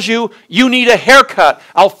 Someone tells you, you need a haircut,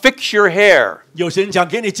 I'll fix your hair. 有些人讲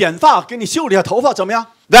给你剪发，给你修理下头发，怎么样？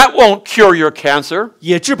 That won't cure your cancer.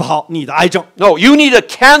 也治不好你的癌症。 No, you need a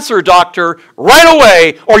cancer doctor right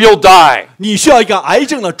away or you'll die. 你需要一个癌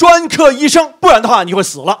症的专科医生，不然的话你会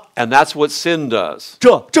死了。 And that's what sin does.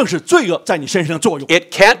 这正是罪恶在你身上的作用。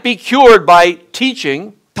 It can't be cured by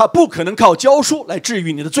teaching. 它不可能靠教书来治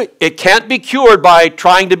愈你的罪， It can't be cured by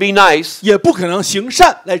trying to be nice. 也不可能行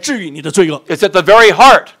善来治愈你的罪恶。 It's at the very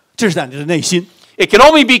heart. 这是在你的内心， It can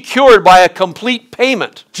only be cured by a complete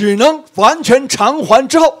payment. 只能完全偿还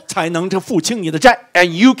之后，才能付清你的债。 And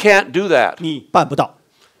you can't do that 你办不到，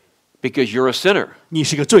 because you're a sinner. 你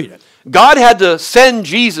是个罪人。 God had to send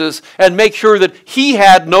Jesus and make sure that he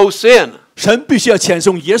had no sin. 神必须要遣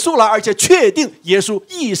送耶稣来，而且确定耶稣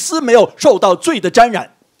一丝没有受到罪的沾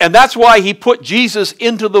染。 And that's why he put Jesus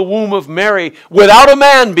into the womb of Mary without a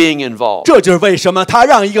man being involved. 这就是为什么他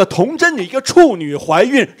让一个童贞女、一个处女怀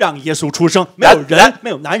孕，让耶稣出生，没有人，没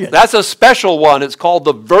有男人。 That's a special one. It's called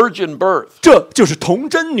the virgin birth. 这就是童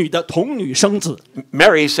贞女的童女生子。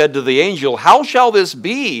 Mary said to the angel, "How shall this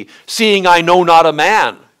be, seeing I know not a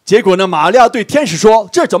man?" 结果呢，玛利亚对天使说：“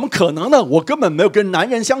这怎么可能呢？我根本没有跟男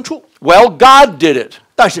人相处。” Well, God did it.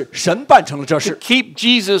 但是神办成了这 To 事， keep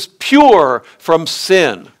Jesus pure from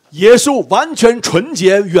sin 耶稣完全纯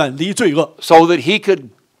洁，远离罪恶， so that he could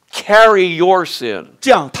carry your sin.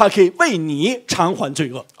 这样他可以为你偿还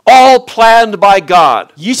罪恶。 All planned by God.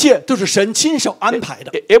 一切都是神亲手安排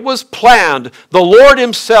的。 It was planned. The Lord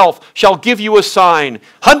himself shall give you a sign.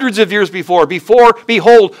 Hundreds of years before,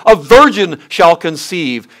 behold, a virgin shall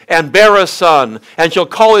conceive and bear a son, and shall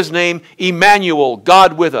call his name Emmanuel,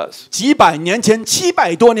 God with us. 几百年前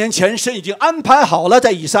，700多年前，神已经安排好了，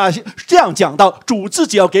在以赛亚这样讲到：主自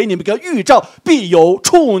己要给你们一个预兆，必有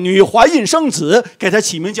处女怀孕生子，给他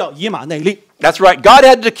起名叫以马内利。 That's right. God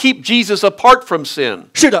had to keep Jesus apart from sin.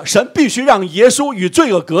 是的，神必须让耶稣与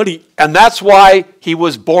罪恶隔离， And that's why he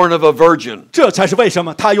was born of a virgin. 这才是为什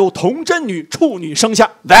么他由童贞女处女生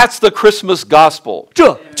下。 That's the Christmas gospel.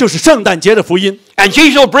 这就是圣诞节的福音。 And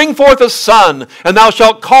he shall bring forth a son, and thou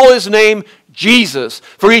shalt call his name Jesus,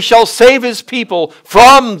 for he shall save his people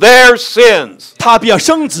from their sins. 他必要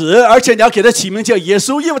生子，而且你要给他起名叫耶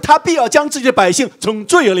稣，因为他必要将自己的百姓从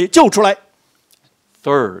罪恶里救出来。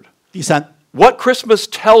 Third, 第三， what Christmas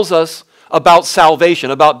tells us about salvation,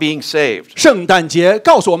 about being saved. 圣诞节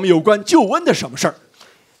告诉我们有关救恩的什么事儿。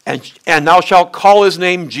 And thou shalt call his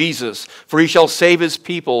name Jesus, for he shall save his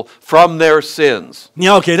people from their sins. 你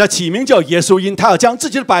要给他起名叫耶稣，因他要将自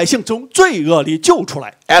己的百姓从罪恶里救出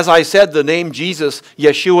来。 As I said, the name Jesus,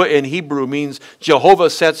 Yeshua in Hebrew, means Jehovah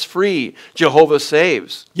sets free, Jehovah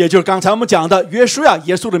saves. 也就是刚才我们讲的约书亚，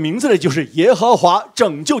耶稣的名字呢，就是耶和华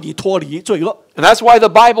拯救你脱离罪恶。 And that's why the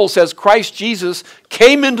Bible says Christ Jesus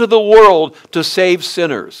came into the world to save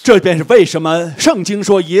sinners. 这便是为什么圣经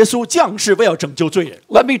说耶稣降世为要拯救罪人。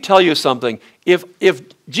 Let me tell you something. If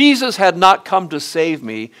Jesus had not come to save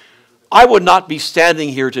me, I would not be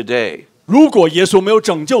standing here today. 如果耶稣没有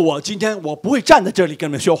拯救我，今天我不会站在这里跟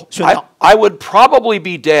你们宣道， I would probably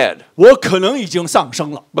be dead. 我可能已经丧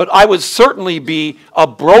生了。 But I would certainly be a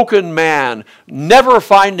broken man, never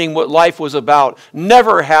finding what life was about,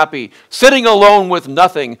 never happy, sitting alone with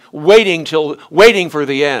nothing, waiting for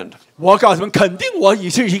the end. 我告诉你们，肯定我已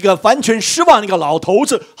是一个完全失望的一个老头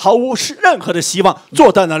子，毫无任何的希望，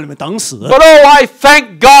坐在那里面等死。 But oh, I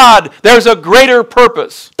thank God there's a greater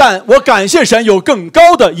purpose. 但我感谢神有更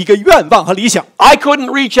高的一个愿望和理想。 I couldn't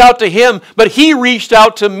reach out to him, but he reached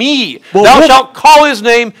out to me. Well, Thou what- shalt call his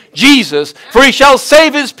name Jesus, for he shall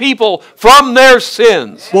save his people from their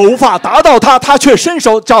sins. 我无法达到他，他却伸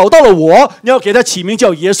手找到了我。你要给他起名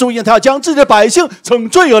叫耶稣，因为他要将自己的百姓从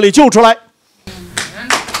罪恶里救出来。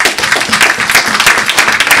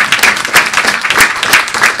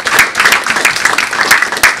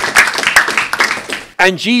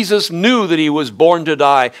 And Jesus knew that he was born to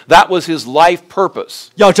die. That was his life purpose.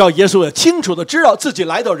 要知道，耶稣也清楚的知道自己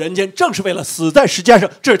来到人间，正是为了死在十字架上，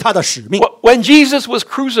这是他的使命。 When Jesus was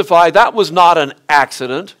crucified, that was not an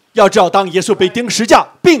accident. 要知道，当耶稣被钉十架，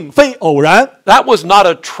并非偶然， That was not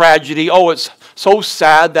a tragedy. Oh, it's so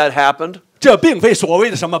sad that happened. 这并非所谓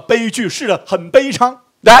的什么悲剧，是的，很悲伤。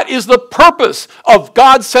 That is the purpose of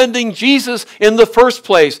God sending Jesus in the first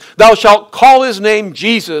place. Thou shalt call his name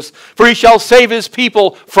Jesus, for he shall save his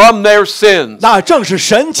people from their sins. 那正是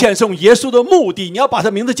神遣送耶稣的目的。你要把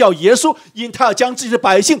他名字叫耶稣，因他要将自己的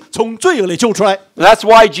百姓从罪恶里救出来。 That's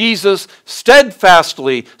why Jesus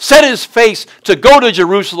steadfastly set his face to go to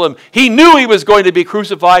Jerusalem. He knew he was going to be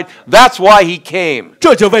crucified. That's why he came.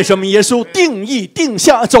 这就为什么耶稣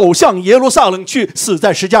走向耶路撒冷去，死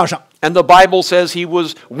在十字架上。 And the Bible says he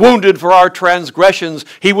was wounded for our transgressions.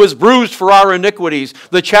 He was bruised for our iniquities.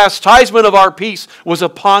 The chastisement of our peace was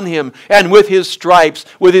upon him. And with his stripes,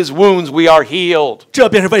 with his wounds, we are healed. 这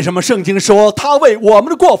便是为什么圣经说他为我们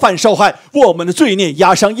的过犯受害，我们的罪孽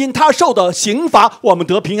压伤，因他受的刑罚，我们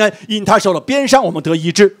得平安；因他受了鞭伤，我们得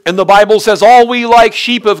医治。 And the Bible says, all we like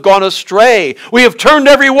sheep have gone astray. We have turned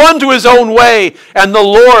every one to his own way. And the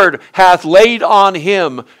Lord hath laid on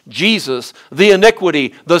him, Jesus, the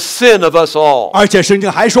iniquity, the sin of us all. 而且圣经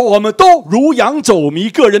还说，我们都如羊走迷，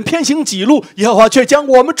个人偏行己路，耶和华却将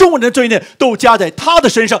我们众人的罪孽都加在他的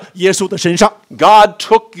身上，耶稣的身上。 God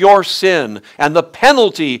took your sin and the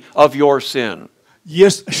penalty of your sin.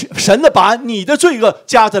 神的把你的罪恶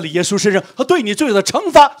加在了耶稣身上，和对你罪恶的惩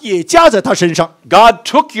罚也加在他身上。 God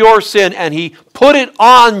took your sin and he put it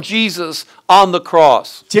on Jesus on the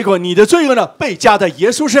cross. 结果你的罪恶呢，被加在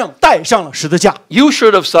耶稣身上，带上了十字架。 You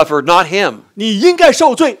should have suffered, not him. 你应该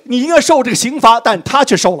受罪，你应该受这个刑罚，但他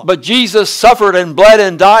却受了。 But Jesus suffered and bled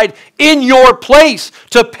and died in your place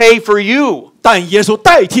to pay for you. 但耶稣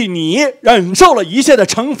代替你忍受了一切的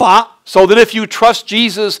惩罚。 So that if you trust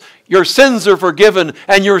Jesus, your sins are forgiven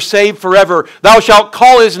and you're saved forever. Thou shalt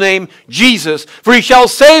call his name Jesus, for he shall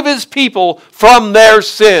save his people from their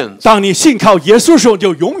sins. 当你信靠耶稣的时候，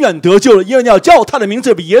就永远得救了，因为你要叫他的名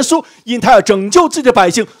字比耶稣，因他要拯救自己的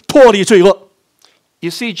百姓脱离罪恶。You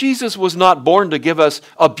see, Jesus was not born to give us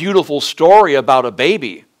a beautiful story about a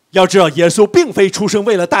baby. 要知道，耶稣并非出生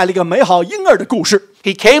为了带来一个美好婴儿的故事，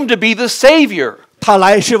 He came to be the Savior. 他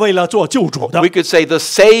来是为了做救主的 We，could say the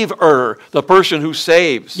saver, the person who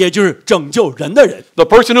saves. 也就是拯救人的人。 The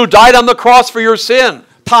person who died on the cross for your sin.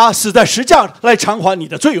 他死在石架上来偿还你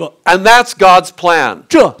的罪恶， And that's God's plan.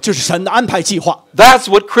 这就是神的安排计划， That's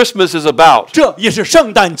what Christmas is about. 这也是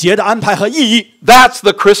圣诞节的安排和意义， That's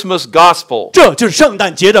the Christmas gospel. 这就是圣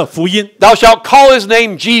诞节的福音。 Thou shalt call his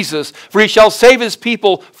name Jesus, for he shall save his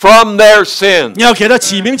people from their sin. 你要给他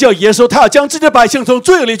起名叫耶稣，他要将自己的百姓从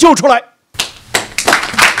罪恶里救出来。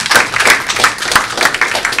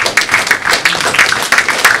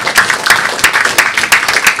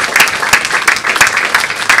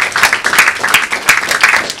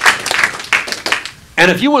And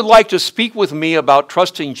if you would like to speak with me about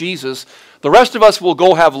trusting Jesus, the rest of us will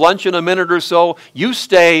go have lunch in a minute or so. You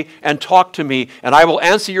stay and talk to me, and I will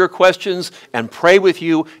answer your questions and pray with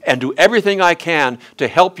you and do everything I can to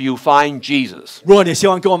help you find Jesus. 如果你希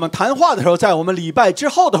望跟我们谈话的时候，在我们礼拜之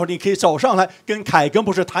后的时候，你可以走上来跟凯根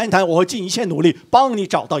博士谈一谈，我会尽一切努力帮你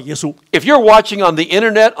找到耶稣。 If you're watching on the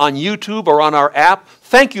internet, on YouTube, or on our app,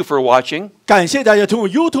 thank you for watching. 感谢大家通过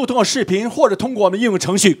YouTube 通过视频或者通过我们应用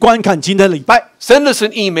程序观看今天的礼拜。 Send us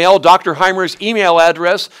an email. Dr. Hymers' email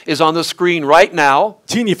address is on the screen right now.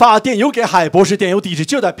 请你发电邮给海博士，电邮地址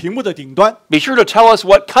就在屏幕的顶端。 Be sure to tell us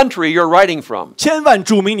what country you're writing from. 千万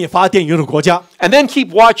注明你发电邮的国家。 And then keep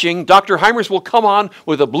watching. Dr. Hymers will come on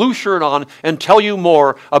with a blue shirt on and tell you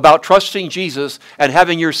more about trusting Jesus and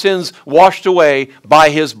having your sins washed away by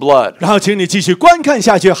his blood. 然后，请你继续观看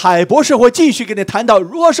下去，海博士会继续给你谈到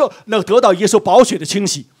如何说能得到耶稣宝血的清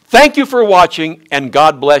洗。 Thank you for watching, and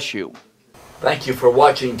God bless you. Thank you for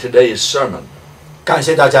watching today's sermon. 感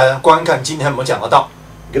谢大家观看今天我们讲的道。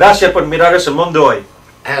 Gracias por mirar ese mundo hoy.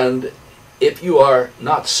 And if you are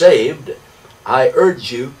not saved, I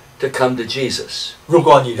urge you to come to Jesus. 如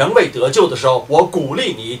果你仍未得救的时候，我鼓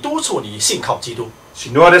励你、督促你信靠基督。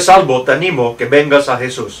 Si no eres salvo, te animo que vengas a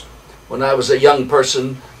Jesús. When I was a young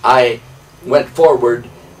person, I went forward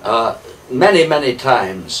many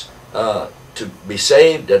times to be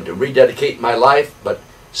saved and to rededicate my life, but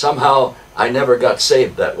somehow I never got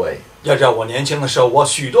saved that way. 要知道，我年轻的时候，我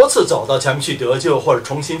许多次走到前面去得救，或者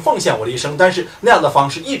重新奉献我的一生，但是那样的方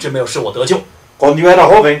式一直没有使我得救。 Cuando yo era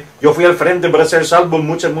joven, yo fui al frente para ser salvo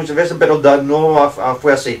muchas veces, pero no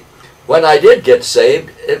fue así. When I did get saved,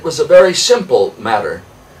 it was a very simple matter.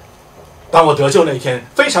 当我得救那一天，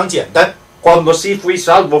非常简单。 Cuando sí fui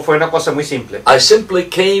salvo fue una cosa muy simple. I simply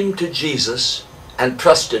came to Jesus and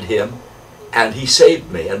trusted him, and he saved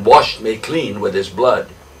me and washed me clean with his blood.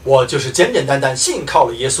 我就是简简单单信靠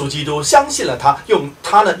了耶稣基督，相信了他，用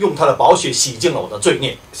他的宝血洗净了我的罪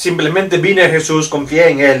孽。 Simplemente vine a Jesús, confié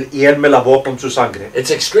en Él y Él me lavó con su sangre. It's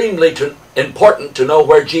extremely important to know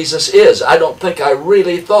where Jesus is. I don't think I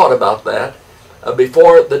really thought about that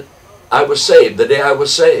before I was saved, the day I was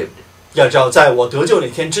saved. 要知道，在我得救那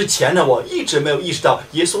天之前呢，我一直没有意识到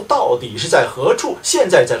耶稣到底是在何处，现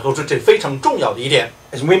在在何处，这非常重要的一点。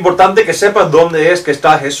 Es muy importante que sepas dónde es que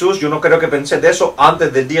está Jesús. Yo no creo que pensé de eso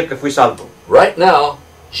antes del día que fui salvo. Right now,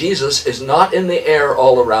 Jesus is not in the air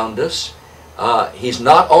all around us. He's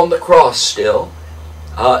not on the cross still.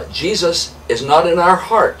 Jesus is not in our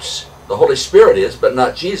hearts. The Holy Spirit is, but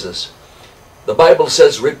not Jesus. The Bible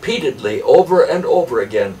says repeatedly, over and over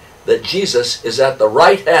again, that Jesus is at the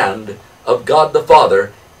right hand of God the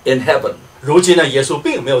Father in heaven. 如今呢，耶稣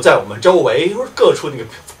并没有在我们周围各处那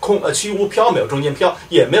个虚无缥缈中间飘，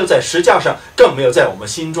也没有在石架上，更没有在我们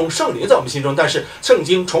心中，圣灵在我们心中。但是圣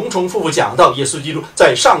经重复讲到，耶稣基督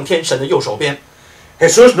在上天神的右手边。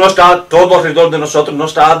 Jesús no está todo alrededor de nosotros, no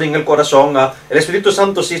está en el corazón. El Espíritu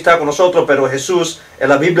Santo sí está con nosotros, pero Jesús en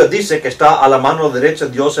la Biblia dice que está a la mano derecha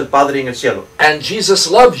de Dios el Padre en el cielo. And Jesus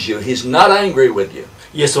loves you. He's not angry with you.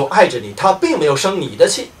 耶稣爱着你，他并没有生你的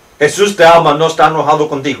气。 Jesús te ama, no está enojado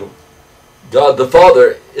contigo. God the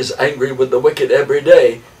Father is angry with the wicked every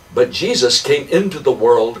day, but Jesus came into the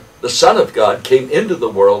world, the Son of God came into the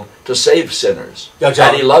world to save sinners.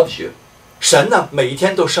 And he loves you. 神呢，每一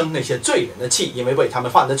天都生那些罪人的气，因为为他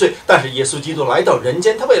们犯的罪。但是耶稣基督来到人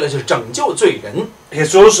间，他为了就是拯救罪人。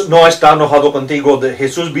 Jesús no está enojado contigo.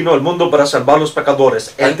 Jesús vino al mundo para salvar los pecadores.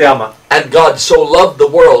 Él te ama. And God so loved the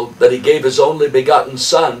world that he gave his only begotten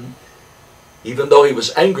Son. Even though he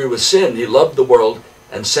was angry with sin, he loved the world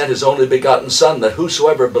and sent his only begotten Son, that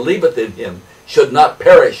whosoever believeth in him should not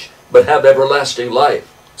perish, but have everlasting life.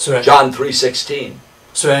 John 3:16.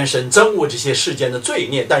 虽然神憎恶这些世间的罪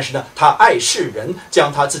孽，但是呢，他爱世人，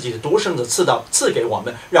将他自己的独生子赐给我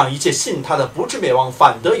们，让一切信他的不至灭亡，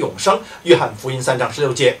反得永生。约翰福音3章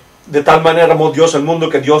16节。De tal manera amó Dios al mundo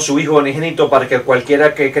que dio a su Hijo unigénito para que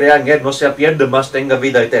cualquiera que crea en Él no se pierda, mas tenga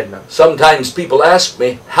vida eterna. Sometimes people ask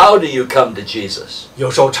me, how do you come to Jesus? 有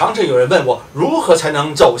时候常常有人问我，如何才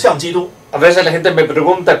能走向基督？ A veces la gente me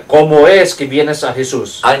pregunta cómo es que vienes a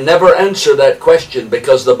Jesús. I never answer that question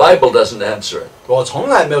because the Bible doesn't answer it. 我从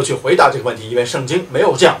来没有去回答这个问题，因为圣经没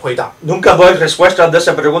有这样回答。 Nunca doy respuesta de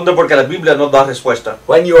esa pregunta porque la Biblia no da respuesta.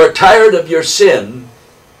 When you are tired of your sin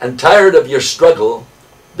and tired of your struggle,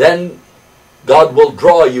 then God will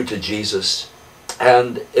draw you to Jesus,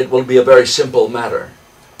 and it will be a very simple matter.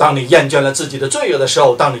 当你厌倦了自己的罪恶的时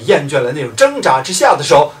候，当你厌倦了那种挣扎之下的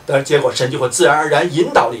时候，但结果神就会自然而然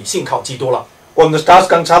引导你信靠基督了。 Cuando estás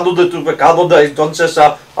cansado de tu pecado, entonces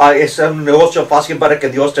es un negocio fácil para que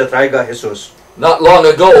Dios te traiga a Jesús. Not long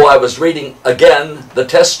ago, I was reading again the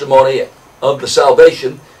testimony of the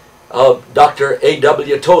salvation of Dr.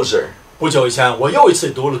 A.W. Tozer. 不久以前，我又一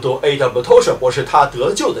次读了读 A.W. Tozer 博士他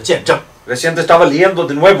得救的见证。 Reciente estaba leyendo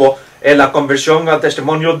de nuevo la conversión al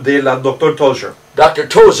testimonio del Dr. Tozer. Dr.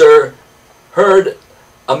 Tozer heard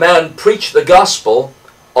a man preach the gospel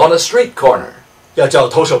on a street corner. 要叫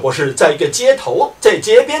投手博士在一个街头，在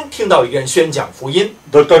街边听到一个人宣讲福音。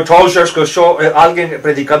 Dr. Tozer escuchó a alguien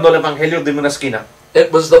predicando el evangelio de una esquina.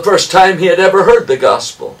 It was the first time he had ever heard the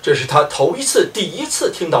gospel. 这是他第一次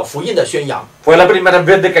听到福音的宣扬。 Fue la primera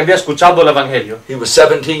vez de que había escuchado el evangelio. He was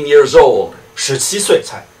 17 years old. 17岁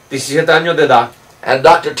才。 17 años de edad. And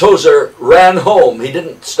Dr. Tozer ran home. He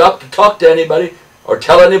didn't stop to talk to anybody or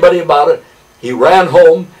tell anybody about it. He ran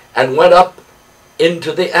home and went up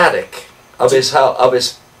into the attic of his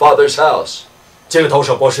father's house. 这个投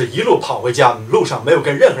手博士一路跑回家，路上没有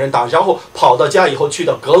跟任何人打，然后跑到家以后去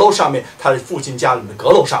到阁楼上面，他的父亲家里的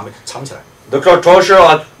阁楼上面藏起来。 Dr. Tozer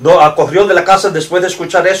corrió de la casa después de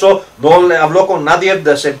escuchar eso, no le habló con nadie,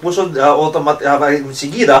 se puso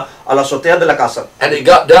enseguida a la azotea de la casa. And he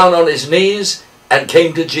got down on his knees and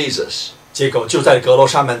came to Jesus. 结果就在阁楼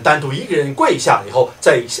上面单独一个人跪下了以后，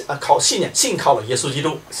信靠了耶稣基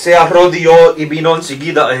督。 Se arrodilló y vino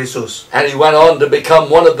enseguida a Jesús. And he went on to become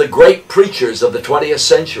one of the great preachers of the 20th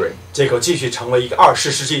century. 结果继续成为一个20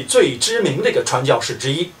世纪最知名的一个传教士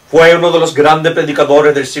之一。 Fue uno de los grandes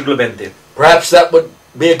predicadores del siglo XX. Perhaps that would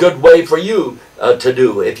be a good way for you to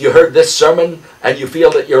do. If you heard this sermon and you feel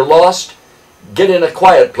that you're lost, get in a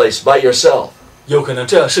quiet place by yourself. 有可能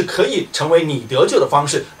这是可以成为你得救的方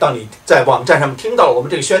式。当你在网站上面听到了我们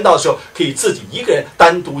这个宣道的时候，可以自己一个人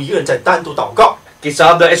单独祷告。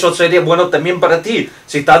 Quizás eso sería bueno también para ti.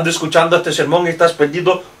 Si estás escuchando este sermón y estás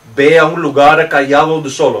perdido, ve a un lugar callado de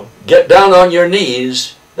solo. Get down on your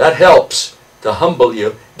knees. That helps to humble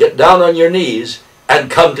you. Get down on your knees and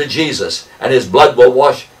come to Jesus, and His blood will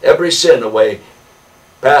wash every sin away,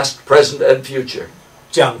 past, present, and future.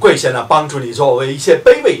 这样跪下呢，帮助你作为一些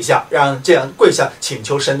卑微一下，让这样跪下请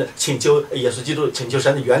求耶稣基督，请求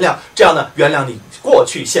神的原谅，这样呢，原谅你过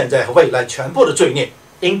去、现在和未来全部的罪孽。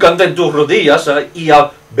 Hincate en tus rodillas y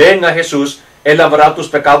ven a Jesús. Él lavará tus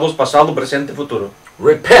pecados pasado, presente, futuro.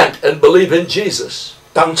 Repent and believe in Jesus.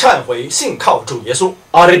 当忏悔，信靠主耶稣。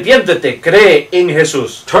 Arrepiéntete, cree en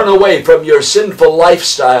Jesús. Turn away from your sinful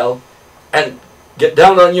lifestyle and get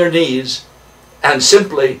down on your knees and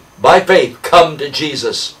simply, by faith, come to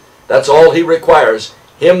Jesus. That's all He requires.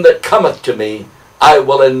 Him that cometh to me, I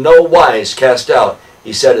will in no wise cast out,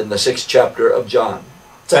 He said in the 6th chapter of John.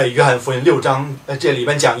 在约翰福音6章这里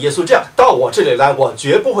面讲，耶稣这样到我这里来，我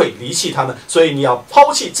绝不会离弃他们。所以你要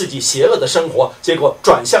抛弃自己邪恶的生活，结果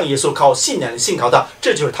转向耶稣，靠信仰信靠他，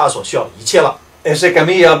这就是他所需要的一切了。 Ese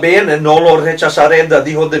camino bien, no lo rechazaré,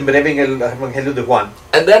 dijo de breve en el Evangelio de Juan.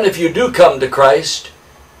 And then if you do come to Christ,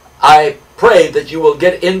 I pray that you will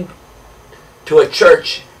get into a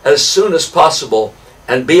church as soon as possible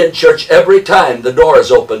and be in church every time the door is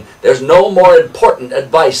open. There's no more important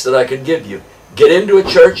advice that I could give you. Get into a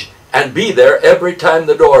church and be there every time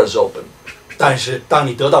the door is open. 但是当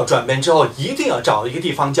你得到转变之后，一定要找一个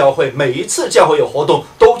地方教会，每一次教会有活动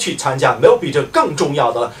都去参加，没有比这更重要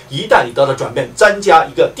的了。一旦你得到转变，参加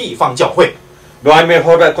一个地方教会。 No hay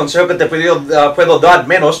mejor consejo que te puedo dar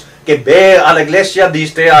menos que ve a la iglesia y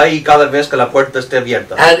esté ahí cada vez que la puerta esté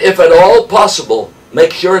abierta. And if at all possible,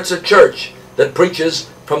 make sure it's a church that preaches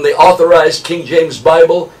from the authorized King James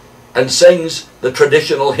Bible and sings the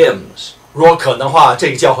traditional hymns. 如果可能的话，这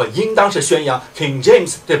个教会应当是宣扬 King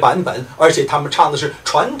James 这版本，而且他们唱的是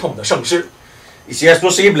传统的圣诗。 Y si es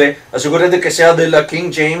posible, asegúrate que sea de la King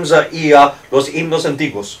James y los himnos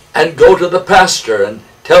antiguos. And go to the pastor and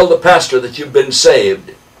tell the pastor that you've been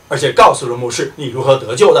saved. 而且告诉了牧师你如何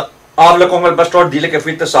得救的。 Habla con el pastor, dile que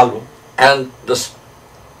fuiste salvo. And the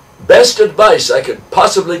best advice I could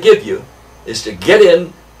possibly give you is to get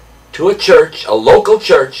in to a church, a local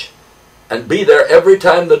church, and be there every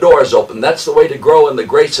time the door is open. That's the way to grow in the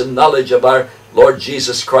grace and knowledge of our Lord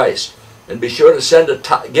Jesus Christ. And be sure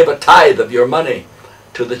to give a tithe of your money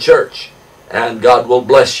to the church, and God will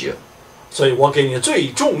bless you. 所以我给你最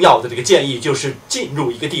重要的这个建议就是进入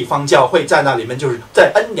一个地方教会，在那里面就是在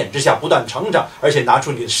恩典之下不断成长，而且拿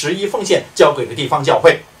出你的11奉献交给这个地方教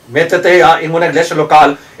会。Métete en una iglesia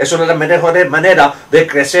local, es una de las mejores maneras de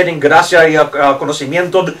crecer en gracia y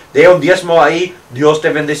conocimiento de un diezmo ahí, Dios te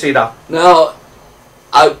bendecirá. Now,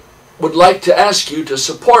 I would like to ask you to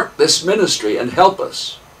support this ministry and help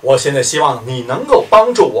us. 我现在希望你能够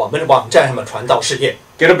帮助我们的网站上面传道事业。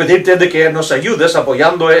Quiero pedirte de que nos ayudes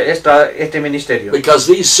apoyando este ministerio. Because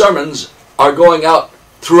these sermons are going out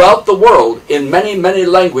throughout the world in many, many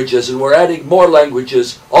languages, and we're adding more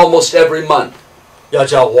languages almost every month. 要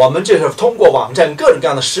知道，我们这是通过网站各种各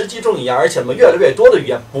样的10几种语言，而且我们越来越多的语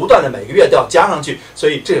言，不断的每个月都要加上去，所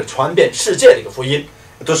以这是传遍世界的一个福音。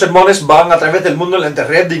Estos sermones van a través del mundo en la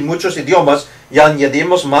internet en muchos idiomas y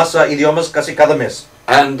añadimos más idiomas casi cada mes.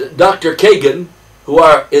 And Dr. Cagan,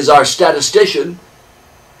 is our statistician,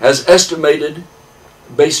 has estimated,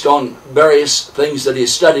 based on various things that he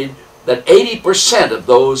studied, that 80% of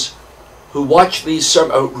those who watch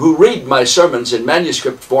who read my sermons in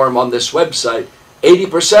manuscript form on this website,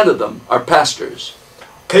 80% of them are pastors.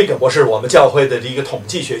 Cagan 博士，我们教会的一个统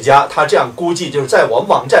计学家，他这样估计，就是在我们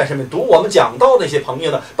网站上面读我们讲道的那些朋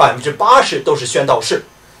友呢，80%都是宣道士。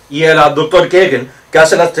Y el doctor Cagan, que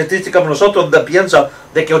hace la estadística con nosotros, piensa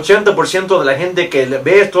de que 80% de la gente que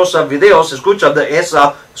ve estos videos, escucha,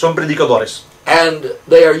 son predicadores. And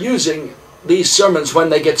they are using these sermons when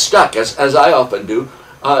they get stuck, as I often do,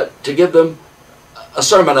 to give them a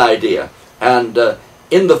sermon idea. And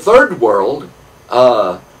in the third world,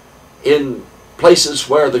 in places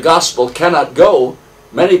where the gospel cannot go,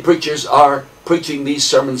 many preachers are preaching these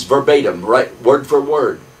sermons verbatim, right, word for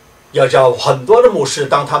word. 要知道，很多的牧师，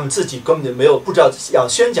当他们自己根本不知道要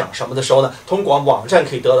宣讲什么的时候呢，通过网站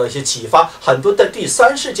可以得到一些启发。很多的第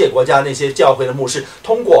三世界国家那些教会的牧师，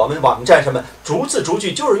通过我们网站上面逐字逐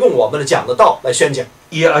句，就是用我们的讲的道来宣讲。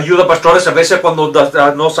Y ayuda a pastores a veces cuando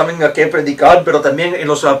no saben a qué predicar, pero también en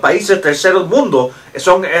los países terceros mundo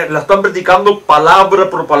la están predicando palabra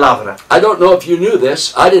por palabra. I don't know if you knew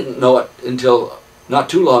this. I didn't know it until not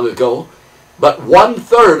too long ago. But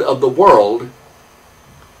 1/3 of the world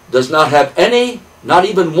does not have any, not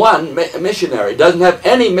even one missionary, doesn't have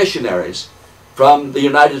any missionaries from the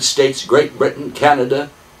United States, Great Britain, Canada,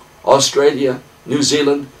 Australia, New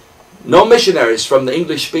Zealand. No missionaries from the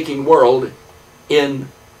English-speaking world in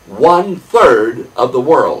 1/3 of the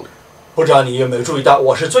world. 不知道你有没有注意到，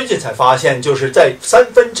我是最近才发现，就是在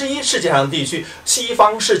1/3世界上的地区，西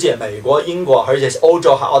方世界，美国、英国，而且欧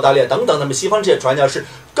洲、还澳大利亚等等，那么西方世界传教士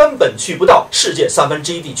根本去不到世界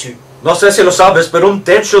1/3地区。No sé si lo sabes, pero un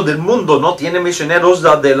tercio del mundo no tiene misioneros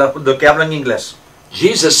de que hablan inglés.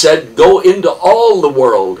 Jesus said, "Go into all the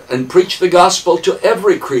world and preach the gospel to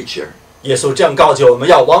every creature." 耶稣这样告诫我们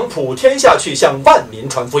要往普天下去，向万民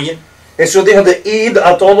传福音。Jesús dijo de ir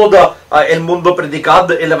a todo el mundo, predicar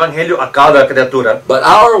el evangelio a cada criatura. But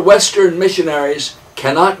our Western missionaries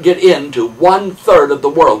cannot get into 1/3 of the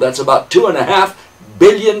world. That's about 2.5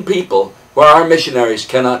 billion people where our missionaries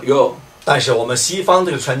cannot go. 但是我们西方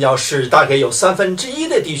这个传教士大概有1/3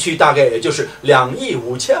的地区，大概也就是2亿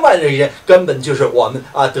5千万人，根本就是我们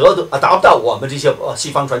达不到我们这些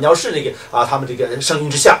西方传教士这个他们这个声音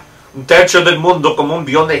之下。Un tercio del mundo, como 1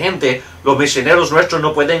 billón de gente, los misioneros nuestros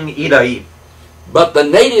no pueden ir ahí. But the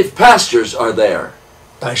native pastors are there.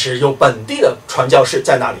 但是有本地的传教士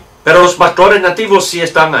在那里。Pero los pastores nativos sí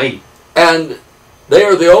están ahí. And they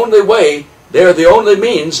are the only way, they are the only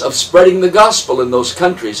means of spreading the gospel in those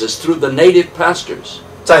countries is through the native pastors.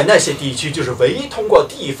 在那些地区，就是唯一通过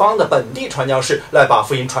地方的本地传教士来把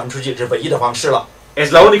福音传出去，是唯一的方式了。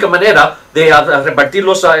Es la única manera de repartir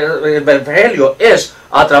el evangelio es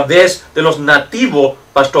a través de los nativos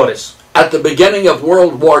pastores. At the beginning of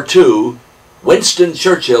World War II, Winston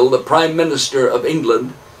Churchill, the Prime Minister of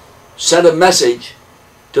England, sent a message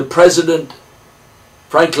to President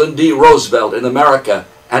Franklin D. Roosevelt in America,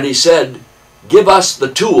 and he said, "Give us the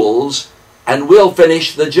tools and we'll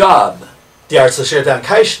finish the job." 第二次世界大战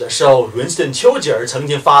开始的时候，云斯顿·丘吉尔曾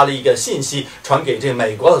经发了一个信息传给这个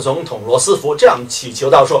美国的总统罗斯福，这样祈求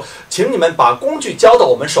到说：“请你们把工具交到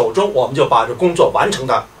我们手中，我们就把这工作完成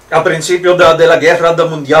它。” Al principio de la guerra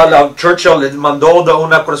mundial, Churchill le mandó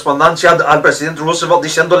una correspondencia al presidente Roosevelt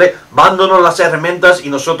diciéndole, mándanos las herramientas y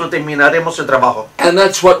nosotros terminaremos el trabajo. And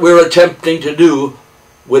that's what we're attempting to do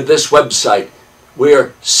with this website.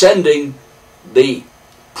 We're sending the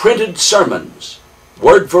printed sermons,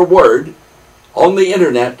 word for word, on the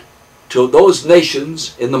internet to those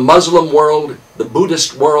nations in the Muslim world, the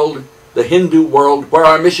Buddhist world, the Hindu world, where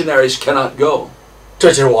our missionaries cannot go. 这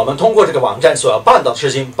就是我们通过这个网站所要办到的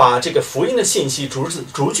事情，把这个福音的信息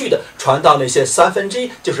逐句的传到那些1/3，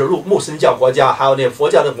就是穆斯林教国家，还有那佛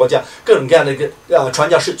教的国家，各种各样的一个传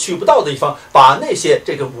教士去不到的地方，把那些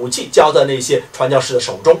这个武器交在那些传教士的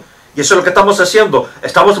手中。Y eso es lo que estamos haciendo.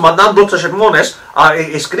 Estamos mandando estos sermones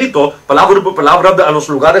escritos palabra por palabra a los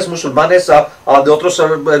lugares musulmanes de otros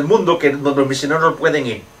del mundo que donde los misioneros no pueden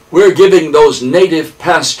ir. We're giving those native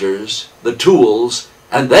pastors the tools,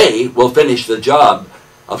 and they will finish the job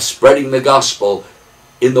of spreading the gospel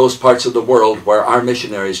in those parts of the world where our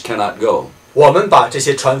missionaries cannot go. 我们把这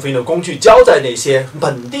些传福音的工具交在那些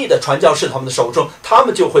本地的传教士他们的手中，他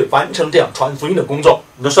们就会完成这样传福音的工作。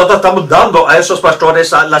Nosotros estamos dando a esos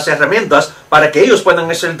pastores las herramientas para que ellos puedan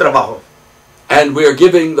hacer el trabajo. And we are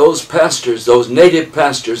giving those pastors, those native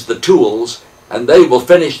pastors, the tools, and they will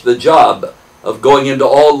finish the job of going into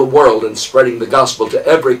all the world and spreading the gospel to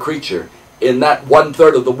every creature in that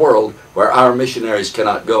 1/3 of the world where our missionaries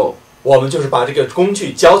cannot go. 我们就是把这个工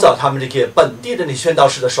具交到他们这个本地的那宣道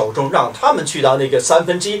士的手中，让他们去到那个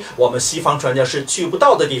1/3我们西方传教士去不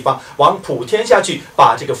到的地方，往普天下去，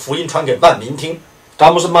把这个福音传给万民听。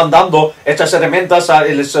Estamos mandando estas herramientas a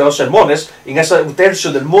los sermones en ese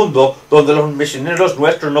 1/3 del mundo donde los misioneros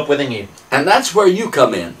nuestros no pueden ir. And that's where you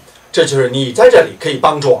come in. 这就是你在这里可以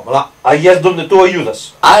帮助我们了。Ahí es donde tú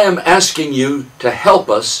ayudas. I am asking you to help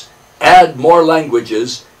us add more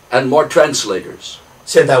languages and more translators.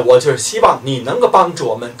 现在我就是希望你能够帮助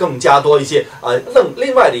我们更加多一些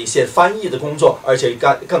另外的一些翻译的工作，而且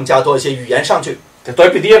更加多一些语言上去。Te estoy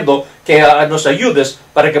pidiendo que nos ayudes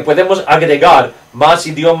para que podamos agregar más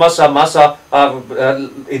idiomas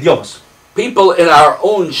idiomas. People in our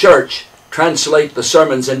own church translate the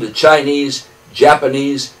sermons into Chinese,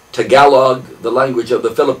 Japanese, Tagalog, the language of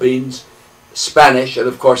the Philippines, Spanish, and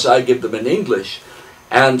of course I give them in English.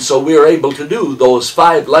 And so we are able to do those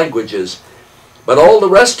 5 languages. But all the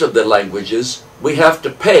rest of the languages, we have to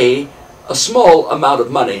pay a small amount of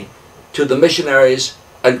money to the missionaries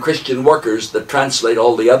and Christian workers that translate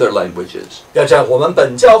all the other languages. 要知道，我们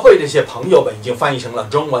本教会这些朋友们已经翻译成了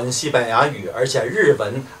中文、西班牙语，而且日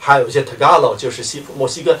文，还有一些 Tagalog， 就是墨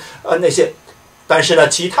西哥那些。但是呢，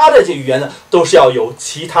其他的这些语言呢，都是要有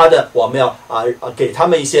其他的，我们要给他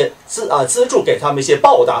们一些资助，给他们一些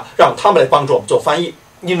报答，让他们来帮助我们做翻译。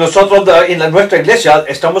Y nosotros en nuestra iglesia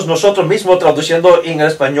estamos nosotros mismos traduciendo en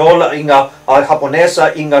español, en japonés,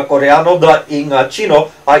 en coreano, en chino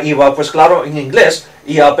y pues claro en inglés,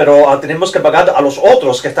 pero tenemos que pagar a los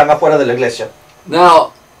otros que están afuera de la iglesia.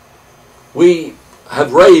 Now, we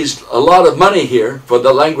have raised a lot of money here for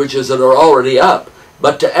the languages that are already up,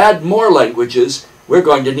 but to add more languages, we're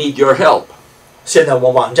going to need your help. 现在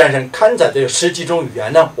我们网站上刊载的10几种语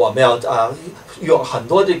言呢，我们要用很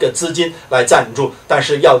多这个资金来赞助，但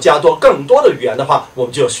是要加更多的语言的话，我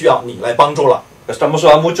们就需要你来帮助了。Estamos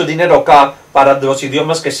dando mucho dinero acá para los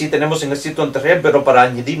idiomas que sí tenemos en el sitio internet, pero para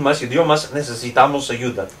añadir más idiomas necesitamos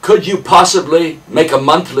ayuda. Could you possibly make a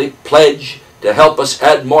monthly pledge to help us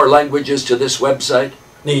add more languages to this website?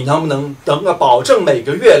 你能不能保证每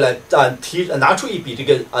个月来拿出一笔这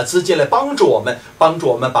个资金来帮助我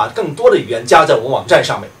们把更多的语言加在我们网站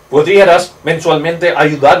上面？ ¿Podrías mensualmente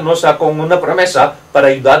ayudarnos con una promesa para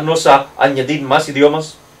ayudarnos a añadir más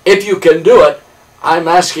idiomas? If you can do it, I'm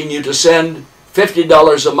asking you to send $50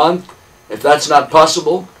 a month. If that's not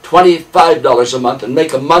possible, $25 a month, and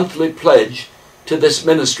make a monthly pledge to this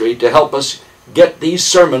ministry to help us get these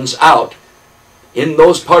sermons out in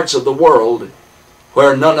those parts of the world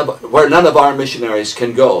where none of our missionaries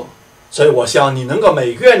can go. 所以我希望你能够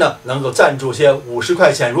每个月呢能够赞助些50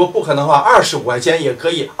块钱，如果不可能的话，25块钱也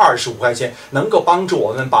可以，25块钱能够帮助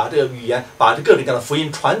我们把这个语言，把这各种各样的福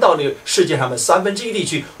音传到这个世界上面1/3地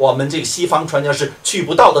区，我们这个西方传教士去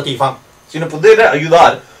不到的地方。Si nos pudiera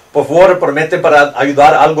ayudar, por favor, promete para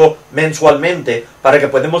ayudar algo mensualmente para que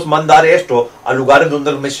podamos mandar esto a lugares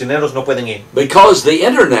donde los misioneros no pueden ir. Because the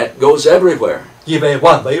internet goes everywhere. 因为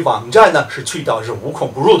万维网站呢是去到是无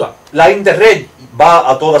孔不入的。 La internet va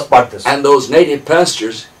a todas partes. And those native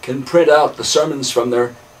pastors can print out the sermons from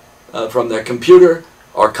their computer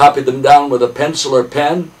or copy them down with a pencil or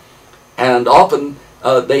pen. And often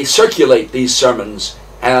they circulate these sermons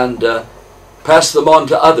and pass them on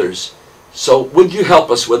to others. So would you help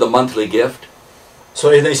us with a monthly gift?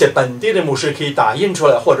 所以那些本地的牧师可以打印出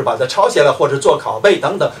来，或者把它抄下来，或者做拷贝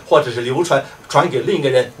等等，或者是流传给另一个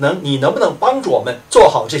人。你能不能帮助我们做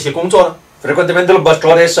好这些工作呢？ Frecuentemente los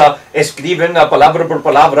pastores escriben palabra por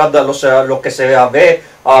palabra de lo que se ve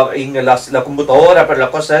en la computadora, pero la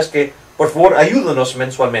cosa es que, por favor, ayúdanos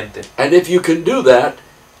mensualmente. And if you can do that,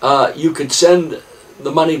 you could send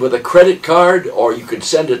the money with a credit card, or you could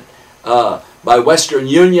send it by Western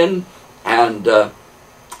Union, and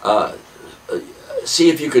see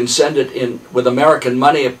if you can send it in with American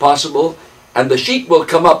money if possible. And the sheet will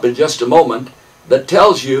come up in just a moment that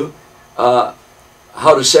tells you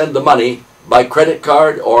how to send the money by credit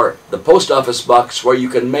card or the post office box where you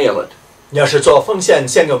can mail it. 你要是做奉献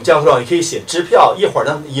献给我们教会的话，你可以写支票，一会儿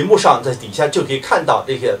呢，荧幕上在底下就可以看到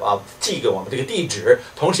这些寄给我们这个地址，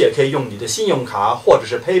同时也可以用你的信用卡或者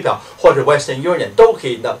是 PayPal 或者 Western Union 都可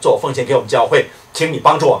以呢做奉献给我们教会，请你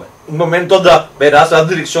帮助我们。Un momento verás la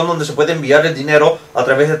dirección donde se puede enviar el dinero a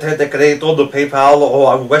través de tarjeta de crédito, de PayPal o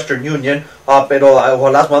a Western Union, pero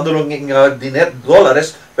ojalá mándalo en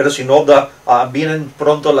dólares, pero si no, vienen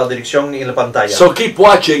pronto la dirección en la pantalla. So keep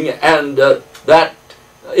watching, and that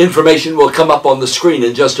information will come up on the screen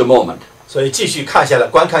in just a moment. 所以继续看下来，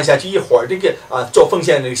观看下去，一会儿这个做奉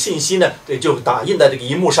献的这个信息呢，这就打印在这个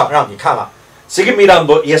荧幕上让你看了。Sigue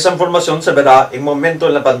mirando y esa información se verá en momento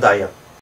en la pantalla.